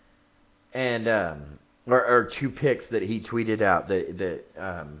 and or 2 picks that he tweeted out that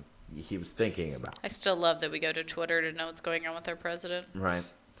he was thinking about. I still love that we go to Twitter to know what's going on with our president. Right.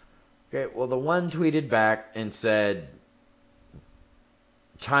 Okay, well, the one tweeted back and said,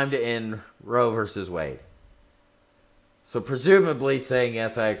 time to end Roe versus Wade. So presumably saying,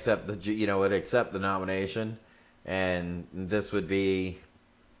 yes, I accept would accept the nomination, and this would be,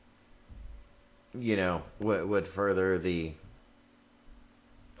 would further the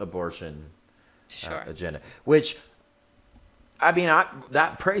abortion agenda. Which, I mean,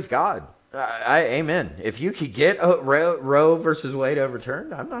 praise God. Amen. If you could get Roe versus Wade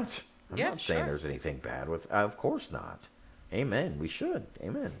overturned, I'm not saying there's anything bad with. Of course not. Amen. We should.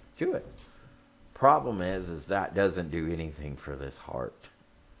 Amen. Do it. Problem is that doesn't do anything for this heart,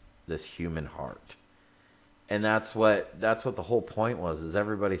 this human heart, and that's what the whole point was. Is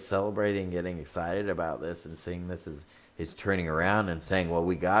everybody celebrating, getting excited about this, and seeing this is turning around and saying, well,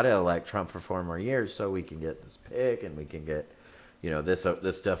 we got to elect Trump for 4 more years so we can get this pick and we can get,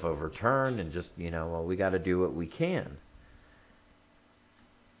 this stuff overturned, and just, well, we got to do what we can.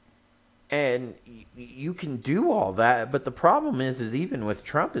 And you can do all that, but the problem is even with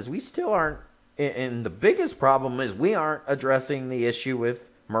Trump is we still aren't, and the biggest problem is we aren't addressing the issue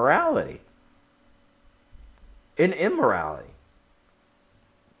with morality and immorality.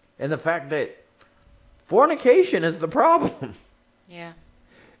 And the fact that fornication is the problem. Yeah.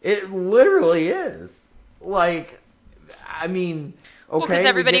 It literally is. Like, I mean, okay. Well, because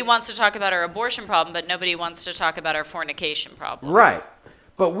everybody wants to talk about our abortion problem, but nobody wants to talk about our fornication problem. Right.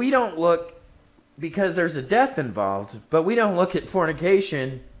 But we don't look, because there's a death involved, but we don't look at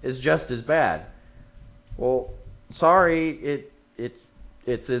fornication as just as bad. Well, sorry,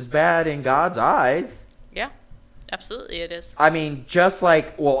 it's as bad in God's eyes. Yeah, absolutely it is. I mean, just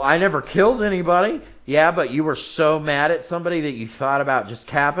like, well, I never killed anybody. Yeah, but you were so mad at somebody that you thought about just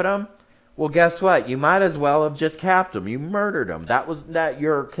capping them. Well, guess what? You might as well have just capped him. You murdered him. That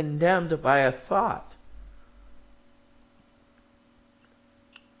you're condemned by a thought.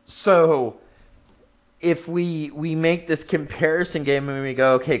 So if we make this comparison game and we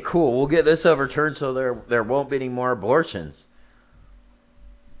go, okay, cool, we'll get this overturned so there won't be any more abortions.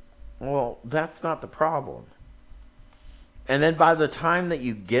 Well, that's not the problem. And then by the time that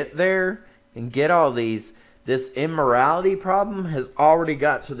you get there and get all these, this immorality problem has already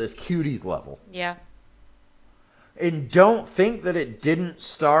got to this cuties level. Yeah. And don't think that it didn't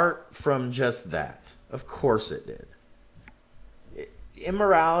start from just that. Of course it did.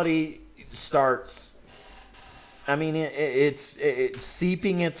 Immorality starts, I mean, it's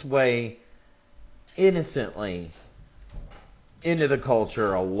seeping its way innocently into the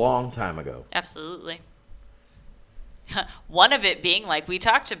culture a long time ago. Absolutely. One of it being, like we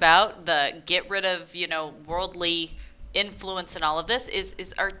talked about, the get rid of, worldly influence and all of this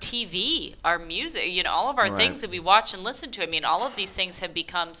is our TV, our music, all of our things that we watch and listen to. I mean, all of these things have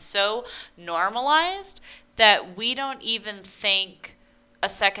become so normalized that we don't even think a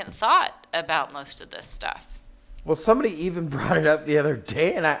second thought about most of this stuff. Well, somebody even brought it up the other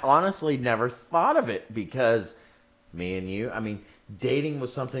day, and I honestly never thought of it because me and you, I mean, dating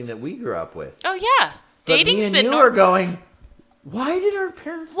was something that we grew up with. Oh, yeah. Dating's me and been you are going, why did our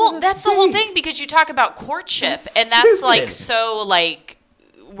parents let us that's the date? whole thing, because you talk about courtship, and that's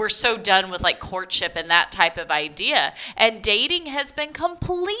we're so done with like courtship and that type of idea, and dating has been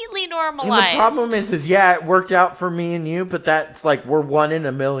completely normalized. And the problem is yeah, it worked out for me and you, but that's like we're one in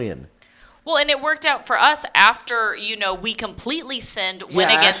a million. Well, and it worked out for us after, we completely sinned, went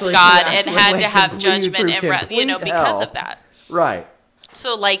against God, and had to have judgment and, because of that. Right.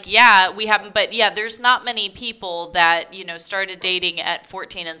 So, we haven't, but there's not many people that, started dating at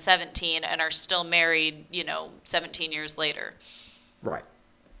 14 and 17 and are still married, 17 years later. Right.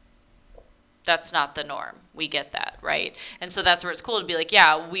 That's not the norm. We get that, right? And so that's where it's cool to be like,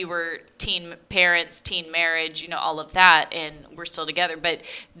 we were teen parents, teen marriage, all of that, and we're still together. But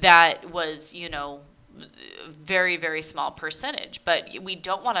that was, very, very small percentage. But we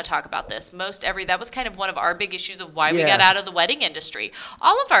don't want to talk about this. That was kind of one of our big issues of why we got out of the wedding industry.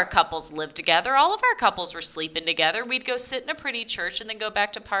 All of our couples lived together. All of our couples were sleeping together. We'd go sit in a pretty church and then go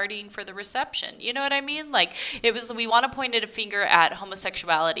back to partying for the reception. You know what I mean? Like, we want to point a finger at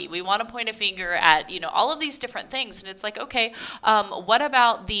homosexuality. We want to point a finger at, all of these different things. And it's like, okay, what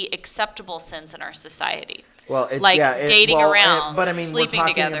about the acceptable sins in our society? Well, it's dating around, but I mean, sleeping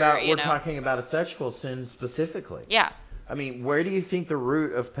together. We're talking about a sexual sin specifically. Yeah. I mean, where do you think the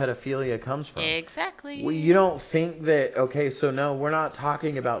root of pedophilia comes from? Exactly. Well, you don't think that? Okay, so no, we're not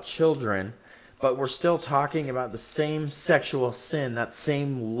talking about children, but we're still talking about the same sexual sin, that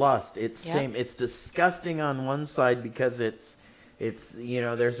same lust. It's disgusting on one side because it's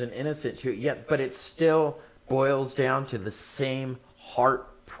there's an innocent to it, yet, but it still boils down to the same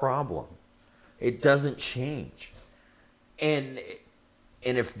heart problem. It doesn't change. And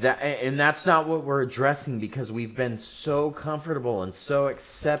that's not what we're addressing because we've been so comfortable and so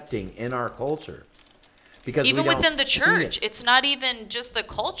accepting in our culture. Because even within the church, it's not even just the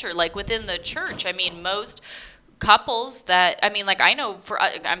culture. Like within the church, I mean, most couples that, I know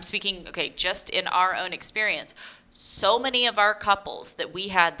I'm speaking, just in our own experience, so many of our couples that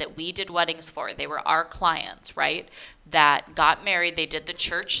we did weddings for, they were our clients, right? That got married, they did the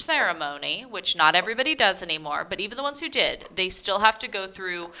church ceremony, which not everybody does anymore, but even the ones who did, they still have to go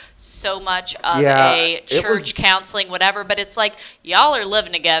through so much of a church counseling, whatever, but it's like, y'all are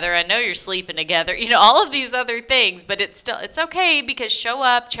living together, I know you're sleeping together, all of these other things, but it's okay because show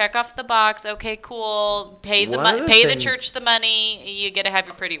up, check off the box, okay, cool, pay the church the money, you get to have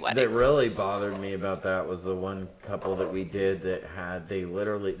your pretty wedding. That really bothered me about that was the one couple that we did that they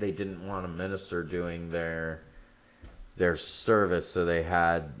didn't want a minister doing their service, so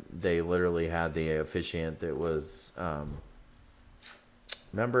they literally had the officiant that was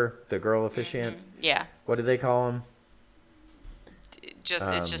remember the girl officiant? Mm-hmm. Yeah. What do they call him?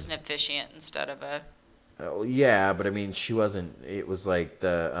 It's just an officiant instead of a. Oh yeah, but I mean she wasn't. It was like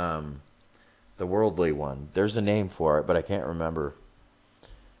the worldly one. There's a name for it, but I can't remember.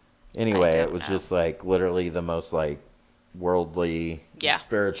 Anyway, it was just like literally the most like worldly,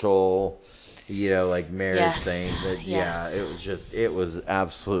 spiritual. Like marriage thing. It was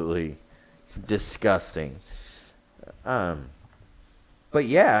absolutely disgusting. But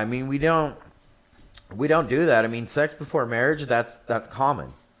yeah, I mean, we don't do that. I mean, sex before marriage, that's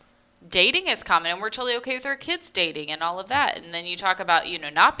common. Dating is common, and we're totally okay with our kids dating and all of that. And then you talk about,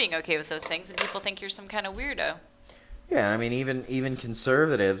 not being okay with those things, and people think you're some kind of weirdo. Yeah, I mean, even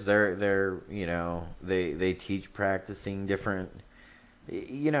conservatives, they're they teach practicing different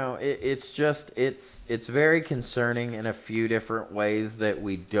It's very concerning in a few different ways that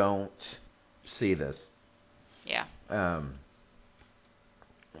we don't see this. Yeah.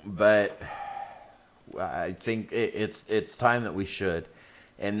 But I think it's time that we should.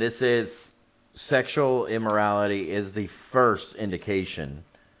 And this is sexual immorality is the first indication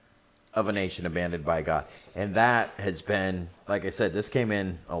of a nation abandoned by God. And that has been, like I said, this came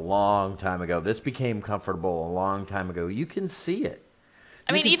in a long time ago. This became comfortable a long time ago. You can see it.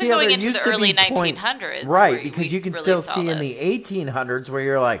 I mean, even going into the early 1900s. Right, because you can still see in the 1800s where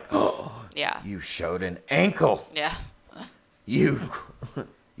you're like, oh, yeah, you showed an ankle. Yeah. You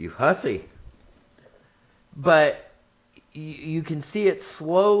hussy. But you can see it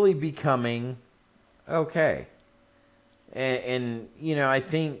slowly becoming okay. And I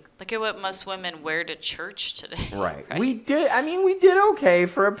think... Look at what most women wear to church today. Right. We did okay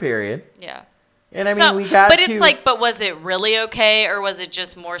for a period. Yeah. And we got but it's like, but was it really okay, or was it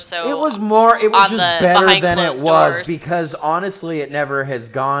just more so? It was just better than it was, because honestly, it never has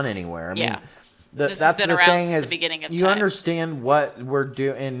gone anywhere. I mean, that's the thing is, you understand what we're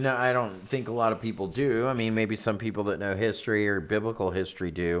doing, and I don't think a lot of people do. I mean, maybe some people that know history or biblical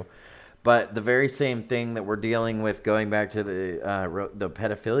history do. But the very same thing that we're dealing with, going back to the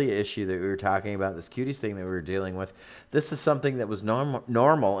pedophilia issue that we were talking about, this cuties thing that we were dealing with, this is something that was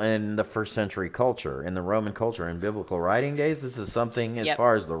normal in the first century culture, in the Roman culture, in biblical writing days. This is something, as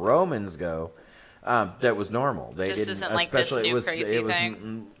far as the Romans go, that was normal. This isn't like this new crazy thing. It was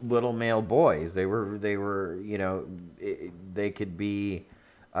little male boys. They were they could be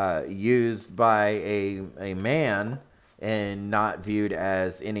used by a man and not viewed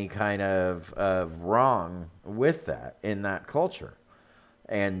as any kind of wrong with that in that culture.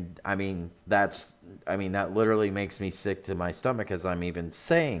 And that literally makes me sick to my stomach as I'm even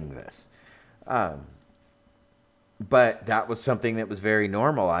saying this. But that was something that was very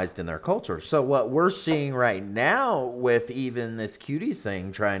normalized in their culture. So what we're seeing right now with even this cuties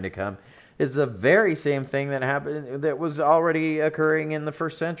thing trying to come is the very same thing that happened, that was already occurring in the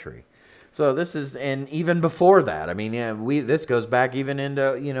first century. So this is, and even before that, this goes back even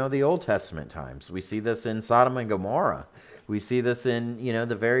into, the Old Testament times. We see this in Sodom and Gomorrah. We see this in,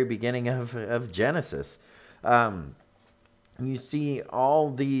 the very beginning of Genesis. You see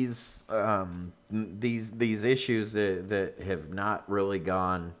all these issues that have not really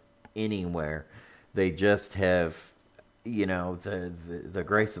gone anywhere. They just have, the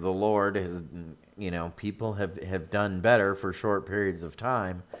grace of the Lord has, people have done better for short periods of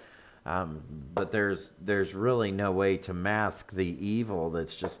time. But there's really no way to mask the evil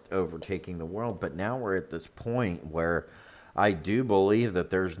that's just overtaking the world. But now we're at this point where I do believe that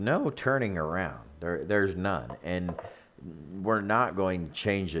there's no turning around. There's none. And we're not going to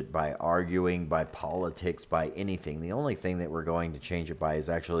change it by arguing, by politics, by anything. The only thing that we're going to change it by is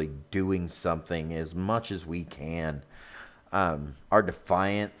actually doing something as much as we can. Our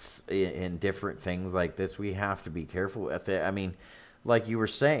defiance in different things like this, we have to be careful with it. Like you were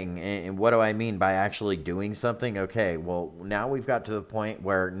saying, and what do I mean by actually doing something? Okay, well, now we've got to the point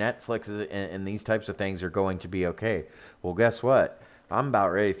where Netflix and these types of things are going to be okay. Well, guess what? I'm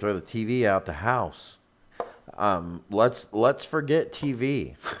about ready to throw the TV out the house. Let's forget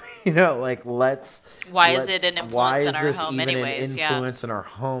TV. Why is it an influence in our home anyways? An influence in our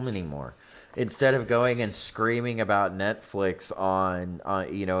home anymore? Instead of going and screaming about Netflix on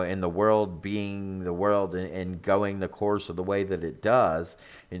in the world being the world and going the course of the way that it does,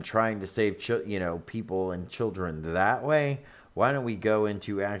 and trying to save people and children that way, why don't we go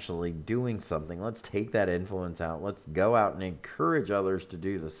into actually doing something? Let's take that influence out. Let's go out and encourage others to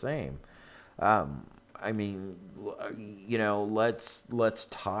do the same. Let's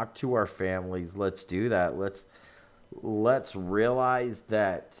talk to our families. Let's do that. Let's realize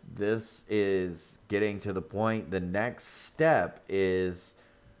that this is getting to the point. The next step is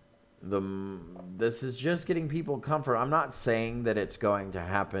this is just getting people comfort. I'm not saying that it's going to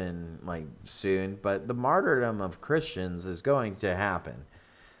happen soon, but the martyrdom of Christians is going to happen.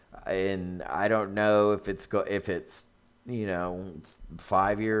 And I don't know if it's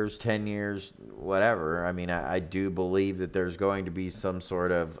 5 years, 10 years, whatever. I do believe that there's going to be some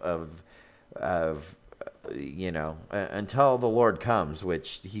sort of until the Lord comes,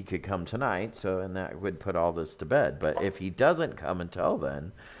 which he could come tonight, and that would put all this to bed. But if he doesn't come until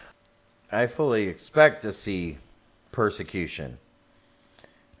then, I fully expect to see persecution.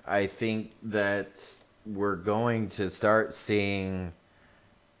 I think that we're going to start seeing,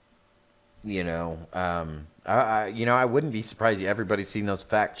 I wouldn't be surprised. Everybody's seen those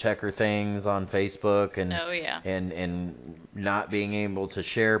fact checker things on Facebook, and and not being able to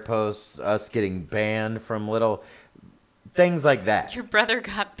share posts, us getting banned from Things like that. Your brother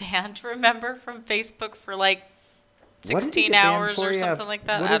got banned, remember, from Facebook for like What did he 16 get banned hours for? or Yeah. something like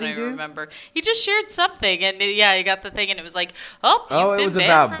that. What I did don't he even do? remember. He just shared something, and yeah, he got the thing, and it was like, oh, you've Oh, it been was banned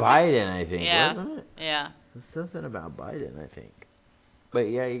about from Biden, I think, Yeah. wasn't it? Yeah. It's something about Biden, I think. But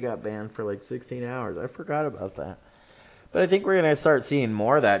yeah, he got banned for like 16 hours. I forgot about that. But I think we're going to start seeing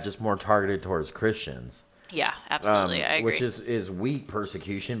more of that, just more targeted towards Christians. Yeah, absolutely. I agree. Which is weak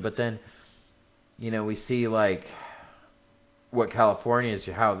persecution. But then, we see like what California is,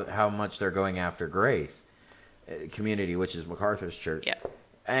 how much they're going after Grace Community, which is MacArthur's church. Yeah.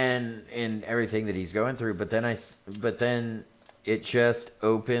 And everything that he's going through. But then it just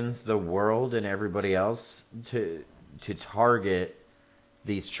opens the world and everybody else to target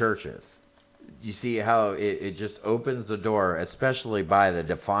these churches. You see how it just opens the door, especially by the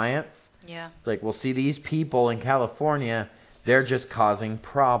defiance. Yeah. It's like, well, see, these people in California, they're just causing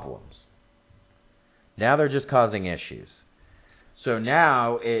problems. Now they're just causing issues. So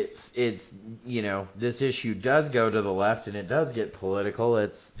now it's this issue does go to the left and it does get political.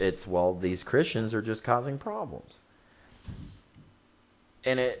 It's well, these Christians are just causing problems.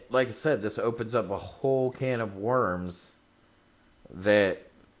 And it, like I said, this opens up a whole can of worms that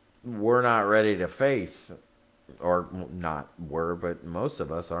we're not ready to face, or not we're, but most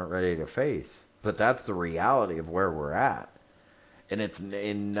of us aren't ready to face. But that's the reality of where we're at. And it's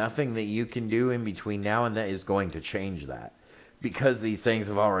nothing that you can do in between now and then is going to change that. Because these things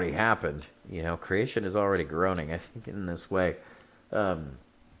have already happened. Creation is already groaning, I think, in this way.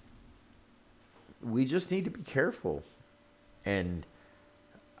 We just need to be careful. And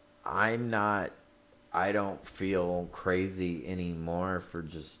I don't feel crazy anymore for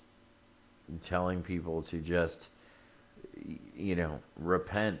just telling people to just,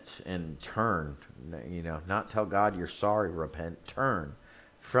 repent and turn. Not tell God you're sorry, repent, turn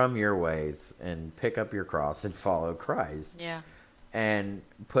from your ways and pick up your cross and follow Christ. Yeah. And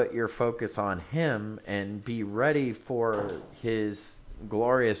put your focus on Him and be ready for His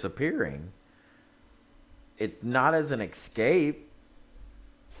glorious appearing. It's not as an escape,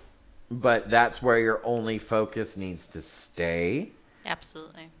 but that's where your only focus needs to stay.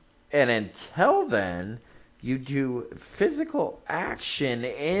 Absolutely. And until then, you do physical action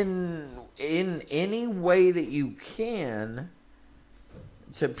in any way that you can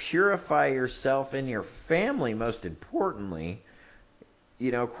to purify yourself and your family, most importantly.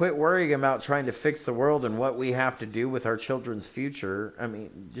 Quit worrying about trying to fix the world and what we have to do with our children's future. I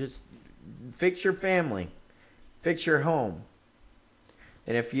mean, just fix your family. Fix your home.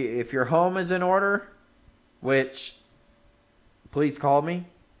 And if your home is in order, which, please call me.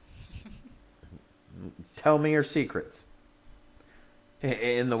 Tell me your secrets.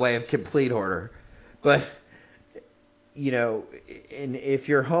 In the way of complete order. But, and if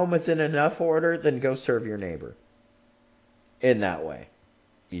your home is in enough order, then go serve your neighbor. In that way.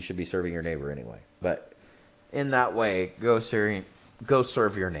 You should be serving your neighbor anyway. But in that way, go serve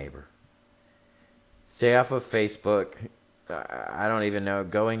your neighbor. Stay off of Facebook. I don't even know.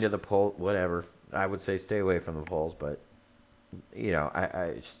 Going to the poll, whatever. I would say stay away from the polls, but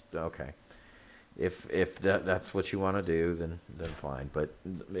okay. If that's what you want to do, then fine. But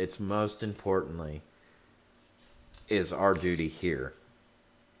it's most importantly is our duty here.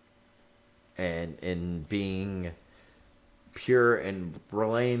 And in being pure and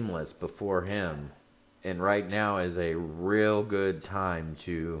blameless before Him. And right now is a real good time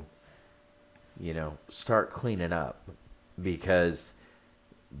to, start cleaning up. Because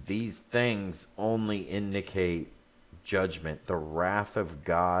these things only indicate judgment. The wrath of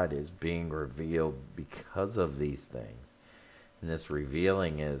God is being revealed because of these things. And this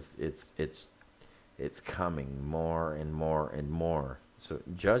revealing it's coming more and more and more. So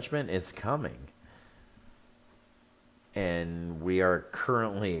judgment is coming. And we are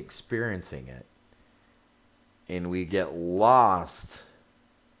currently experiencing it. And we get lost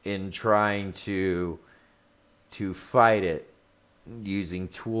in trying to fight it using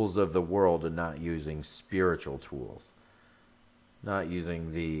tools of the world and not using spiritual tools. Not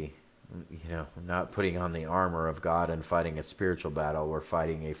using not putting on the armor of God and fighting a spiritual battle. We're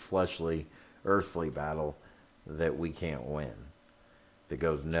fighting a fleshly, earthly battle that we can't win. That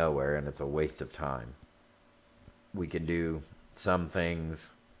goes nowhere and it's a waste of time. We can do some things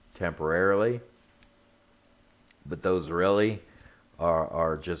temporarily, but those really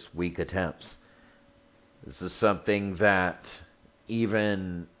are just weak attempts. This is something that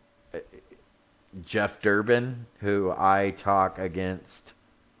even Jeff Durbin, who I talk against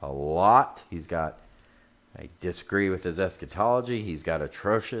a lot, I disagree with his eschatology. He's got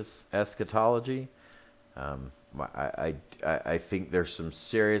atrocious eschatology. I think there's some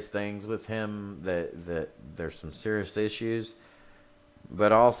serious things with him that there's some serious issues,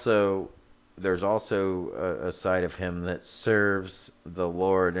 but also there's also a side of him that serves the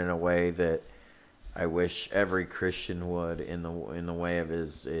Lord in a way that I wish every Christian would in the way of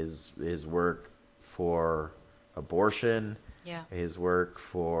his work for abortion, Yeah. his work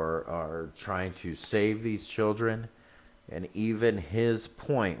for trying to save these children. And even his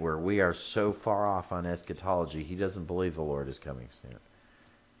point where we are so far off on eschatology, he doesn't believe the Lord is coming soon.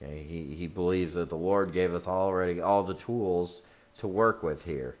 Okay? He believes that the Lord gave us already all the tools to work with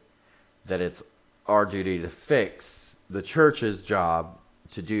here, that it's our duty to fix the church's job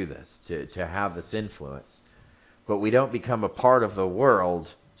to do this, to have this influence. But we don't become a part of the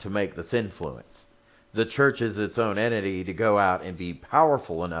world to make this influence. The church is its own entity to go out and be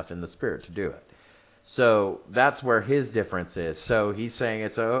powerful enough in the Spirit to do it. So that's where his difference is. So he's saying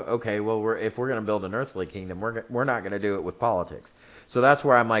it's okay. Well, if we're going to build an earthly kingdom, we're not going to do it with politics. So that's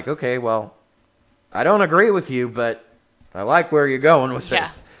where I'm like, okay, well, I don't agree with you, but I like where you're going with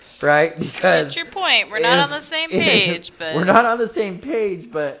this, right? Because that's your point. We're not on the same page, but we're not on the same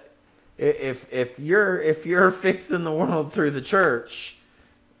page. But if you're fixing the world through the church,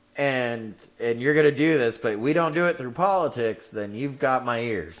 and you're going to do this, but we don't do it through politics, then you've got my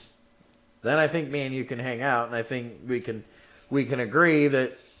ears. Then I think me and you can hang out, and I think we can agree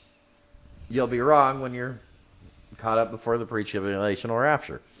that you'll be wrong when you're caught up before the pre-tribulational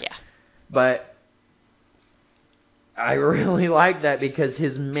rapture. Yeah. But I really like that because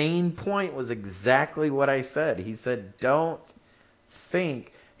his main point was exactly what I said. He said, don't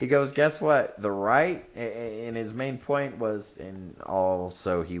think. He goes, guess what? The right, and his main point was, and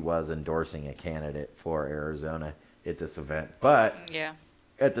also he was endorsing a candidate for Arizona at this event. But yeah.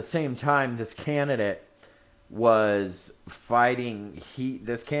 At the same time, this candidate was fighting.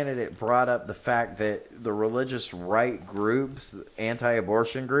 This candidate brought up the fact that the religious right groups,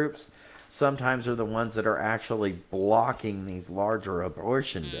 anti-abortion groups, sometimes are the ones that are actually blocking these larger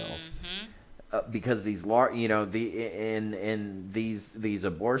abortion bills. Because these these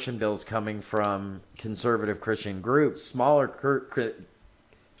abortion bills coming from conservative Christian groups, smaller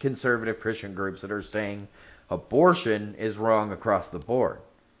conservative Christian groups that are saying abortion is wrong across the board.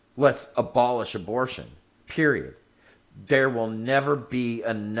 Let's abolish abortion, period. There will never be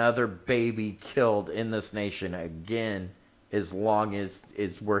another baby killed in this nation again as long as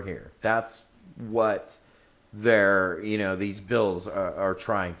we're here. That's what these bills are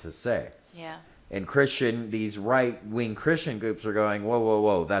trying to say. Yeah. And these right-wing Christian groups are going,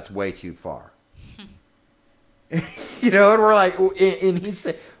 whoa, that's way too far. And we're like, and he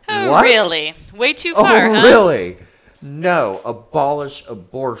said, oh, what? Really? Way too far, oh, huh? really? No, abolish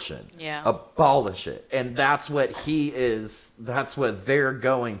abortion. Yeah. Abolish it. And that's what that's what they're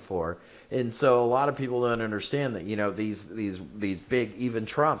going for. And so a lot of people don't understand that, these big, even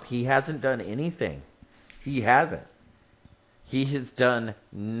Trump, he hasn't done anything. He hasn't. He has done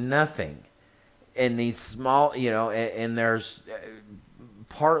nothing. And these small, and there's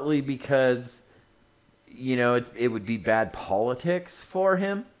partly because, it would be bad politics for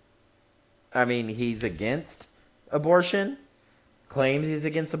him. I mean, he's against abortion, claims he's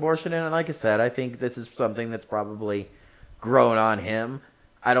against abortion. And like I said, I think this is something that's probably grown on him.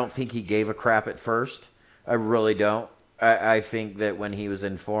 I don't think he gave a crap at first. I really don't. I think that when he was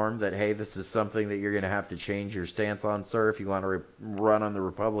informed that, hey, this is something that you're going to have to change your stance on, sir, if you want to run on the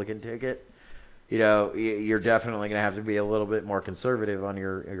Republican ticket, you're definitely going to have to be a little bit more conservative on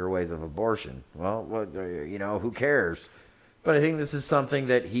your ways of abortion. Well, who cares? But I think this is something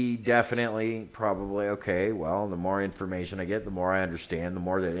that he definitely probably, okay, well, the more information I get, the more I understand, the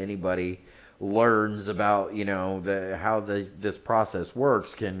more that anybody learns about, how this process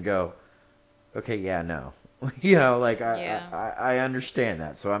works can go, okay, yeah, no. I understand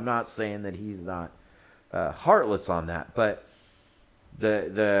that. So I'm not saying that he's not heartless on that, but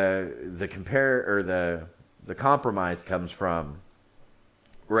the compromise comes from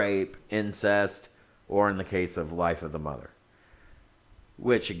rape, incest, or in the case of life of the mother.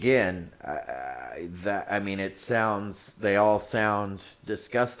 Which again, they all sound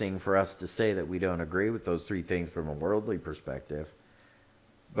disgusting for us to say that we don't agree with those three things from a worldly perspective.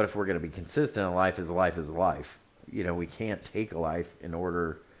 But if we're going to be consistent, a life is a life is a life. We can't take a life in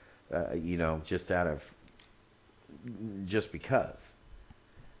order, just because.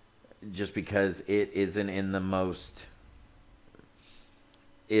 Just because it isn't in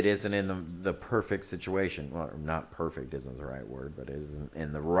the perfect situation. Well, not perfect isn't the right word, but it isn't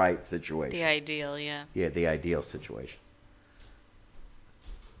in the right situation. The ideal, yeah. Yeah, the ideal situation.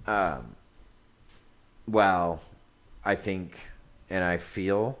 Well, I think, and I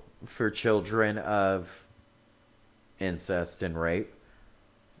feel for children of incest and rape.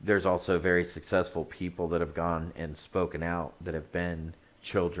 There's also very successful people that have gone and spoken out that have been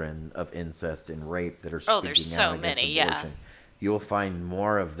children of incest and rape that are speaking there's so out against many, yeah. abortion. You will find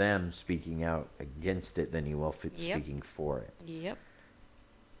more of them speaking out against it than you will Yep. speaking for it. Yep.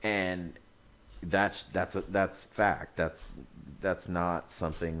 And that's fact. That's not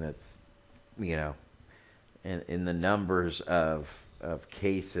something that's, you know, in the numbers of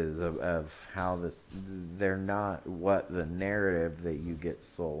cases of how this, they're not what the narrative that you get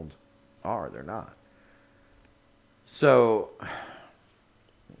sold are. They're not. So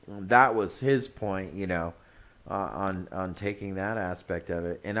that was his point, you know, on taking that aspect of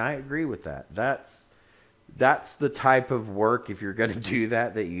it, and I agree with that. That's the type of work, if you're going to do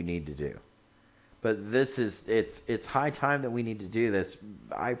that you need to do. But this is, it's high time that we need to do this.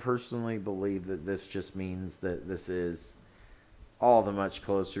 I personally believe that this just means that this is all the much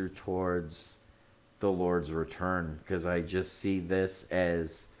closer towards the Lord's return, because I just see this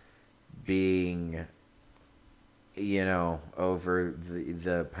as being, you know, over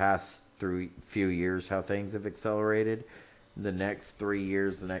the past few years, how things have accelerated. The next 3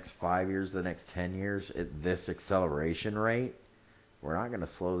 years, the next 5 years, the next 10 years, at this acceleration rate, we're not going to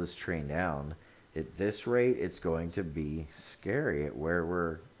slow this train down. At this rate, it's going to be scary at where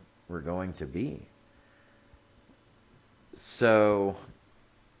we're going to be. So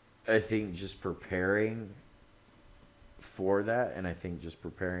I think just preparing for that, and I think just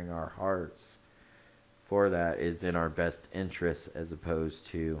preparing our hearts for that, is in our best interest, as opposed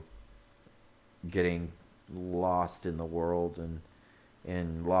to getting lost in the world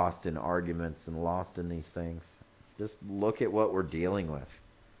and lost in arguments and lost in these things. Just look at what we're dealing with.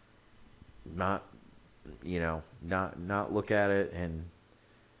 Not look at it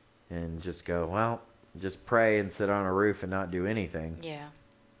and just go, well, just pray and sit on a roof and not do anything. Yeah.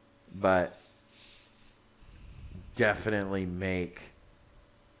 But definitely make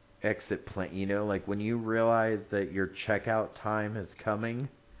exit plan. You know, like when you realize that your checkout time is coming,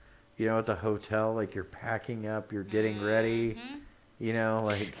 you know, at the hotel, like you're packing up, you're getting ready. You know,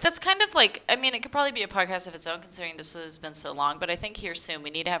 like... That's kind of like, I mean, it could probably be a podcast of its own, considering this has been so long, but I think here soon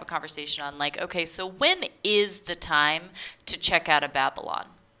we need to have a conversation on, like, okay, so when is the time to check out of Babylon?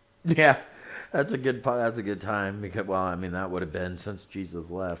 Yeah, that's a good time, because, well, I mean, that would have been since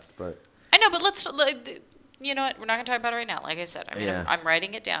Jesus left, but... I know, but let's, you know what, we're not going to talk about it right now, like I said. I mean, Yeah. I'm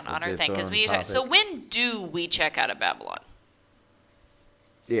writing it down on our It's thing, because on we need to, topic. so when do we check out of Babylon?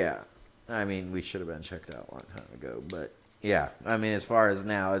 Yeah, I mean, we should have been checked out a long time ago, but... Yeah, I mean, as far as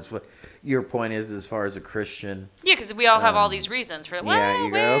now, it's what your point is. As far as a Christian, Yeah, because we all have all these reasons for, well, yeah,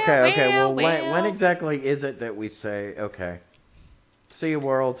 you go, okay. Well, when well. exactly is it that we say, okay, see you,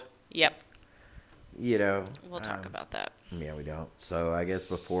 world? Yep, You know, we'll talk about that. Yeah, we don't. So I guess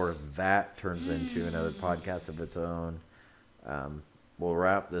before that turns into another podcast of its own, we'll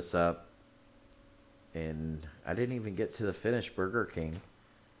wrap this up. And I didn't even get to the finished Burger King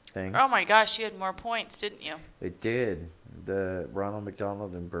thing. Oh my gosh, you had more points, didn't you? It did. The Ronald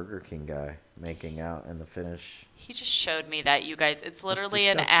McDonald and Burger King guy making out in the finish. He just showed me that, you guys. It's literally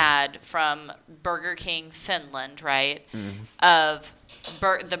an disgusting. ad from Burger King Finland, right? Mm-hmm. Of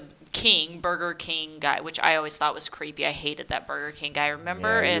the Burger King guy, which I always thought was creepy. I hated that Burger King guy.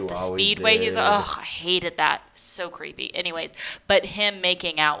 Remember Yeah, at you the always Speedway? He's did. I hated that. So creepy. Anyways, but him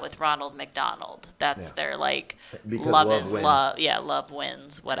making out with Ronald McDonald. That's Yeah. their like Because love love is wins. love. Yeah, love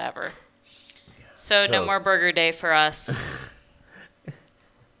wins. Whatever. So no So- more Burger Day for us.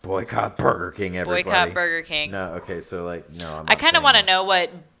 Boycott Burger King, everybody. Boycott Burger King. No, okay, so like, no, I'm I not kind of saying want to that. know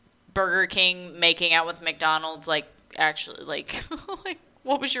what Burger King making out with McDonald's like actually like like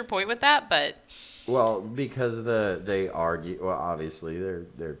what was your point with that? But Well, because they argue. Well, obviously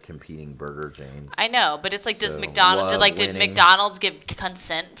they're competing burger chains. I know, but it's like does So, McDonald's love did winning. McDonald's give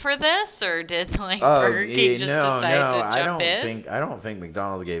consent for this, or did like Oh, Burger King just decide to jump I don't think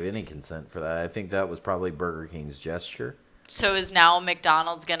McDonald's gave any consent for that. I think that was probably Burger King's gesture. So is now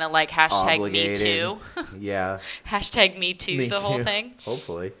McDonald's gonna like hashtag Obligated. Me Too, Yeah. hashtag Me Too Me the whole too. thing?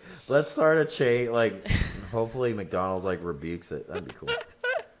 Hopefully, let's start a chain. Like, hopefully McDonald's like rebukes it. That'd be cool.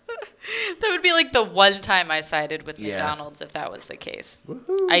 That would be like the one time I sided with Yeah. McDonald's if that was the case.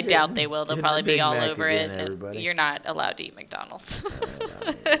 Woohoo, I get- doubt they will. They'll get probably my be Big all Mac over again, it. everybody. You're not allowed to eat McDonald's.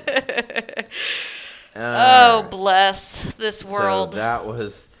 Oh, Alright. bless this world. So that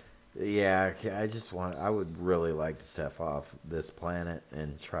was, yeah. I would really like to step off this planet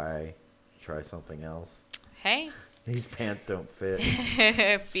and try something else. Hey, These pants don't fit.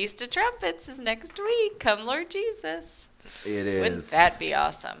 Feast of Trumpets is next week. Come, Lord Jesus. It is. Wouldn't that be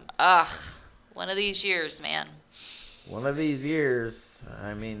awesome? Ugh, one of these years, man. one of these years,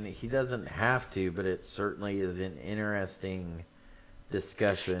 I mean, he doesn't have to, but it certainly is an interesting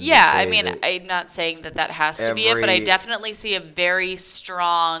discussion. to Yeah, I say mean, that I'm not saying that has to be it, but I every- definitely see a very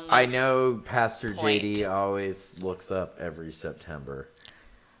strong. I know Pastor Point. JD always looks up every September.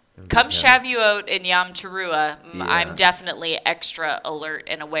 Come because- Shavuot and Yom Teruah, Yeah. I'm definitely extra alert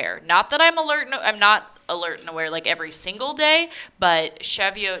and aware. Not that I'm alert. I'm not alert and aware like every single day, but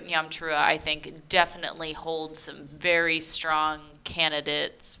Shavuot and Yom Teruah, I think, definitely hold some very strong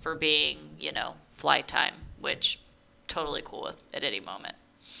candidates for being, fly time, which totally cool with at any moment.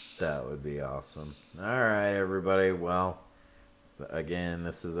 That would be awesome. All right, everybody. Well, again,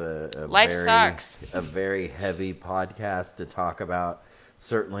 this is a Life very, sucks. a very heavy podcast to talk about.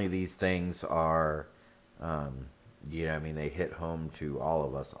 Certainly, these things are, I mean, they hit home to all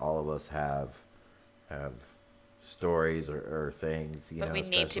of us. All of us have stories or things. But we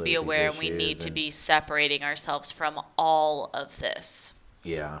need to especially be with these aware, and we need issues, to and- be separating ourselves from all of this.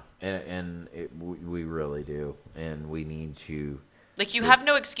 Yeah, and we really do, and we need to. Like, you have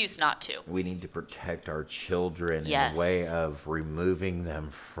no excuse not to. We need to protect our children in Yes. a way of removing them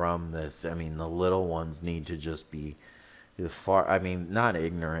from this. I mean, the little ones need to just be not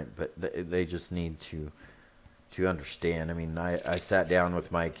ignorant, but they just need to understand. I mean, I sat down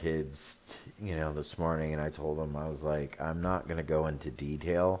with my kids, this morning, and I told them, I was like, I'm not going to go into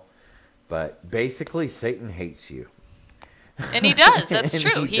detail, but basically Satan hates you. And he does. That's And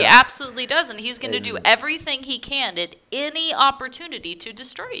true. he He does. absolutely does. And he's going to do And- everything he can at any opportunity to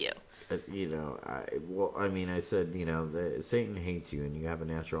destroy you. I said, that Satan hates you, and you have a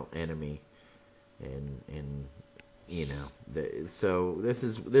natural enemy, and so this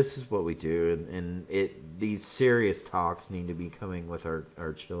is what we do, and these serious talks need to be coming with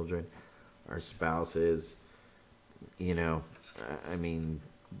our children, our spouses. I mean,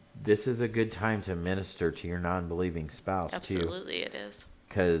 this is a good time to minister to your non-believing spouse too, Absolutely, it is.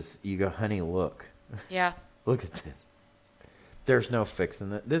 because you go, honey, look. Yeah. Look at this. There's no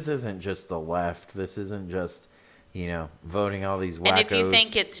fixing it. This isn't just the left. This isn't just, voting all these wackos. And if you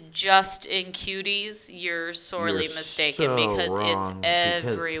think it's just in cuties, you're sorely You're mistaken so because wrong, it's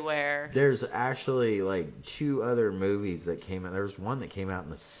because everywhere. There's actually like 2 other movies that came out. There was one that came out in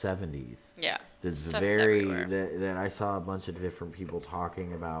the 70s. Yeah. That's Stuff's everywhere. that I saw a bunch of different people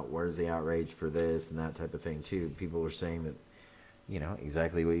talking about where's the outrage for this and that type of thing too. People were saying that,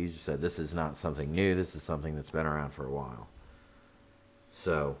 exactly what you just said. This is not something new. This is something that's been around for a while.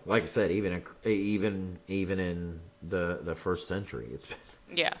 So, like I said, even in the first century,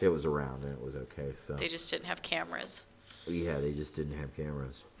 Yeah. it was around and it was okay. So They just didn't have cameras. yeah, they just didn't have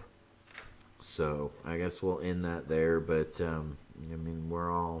cameras. So I guess we'll end that there. But I mean,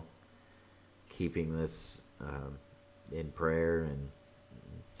 we're all keeping this in prayer, and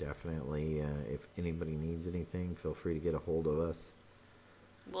definitely, if anybody needs anything, feel free to get a hold of us.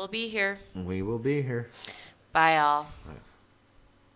 We'll be here. We will be here. Bye, all. All right.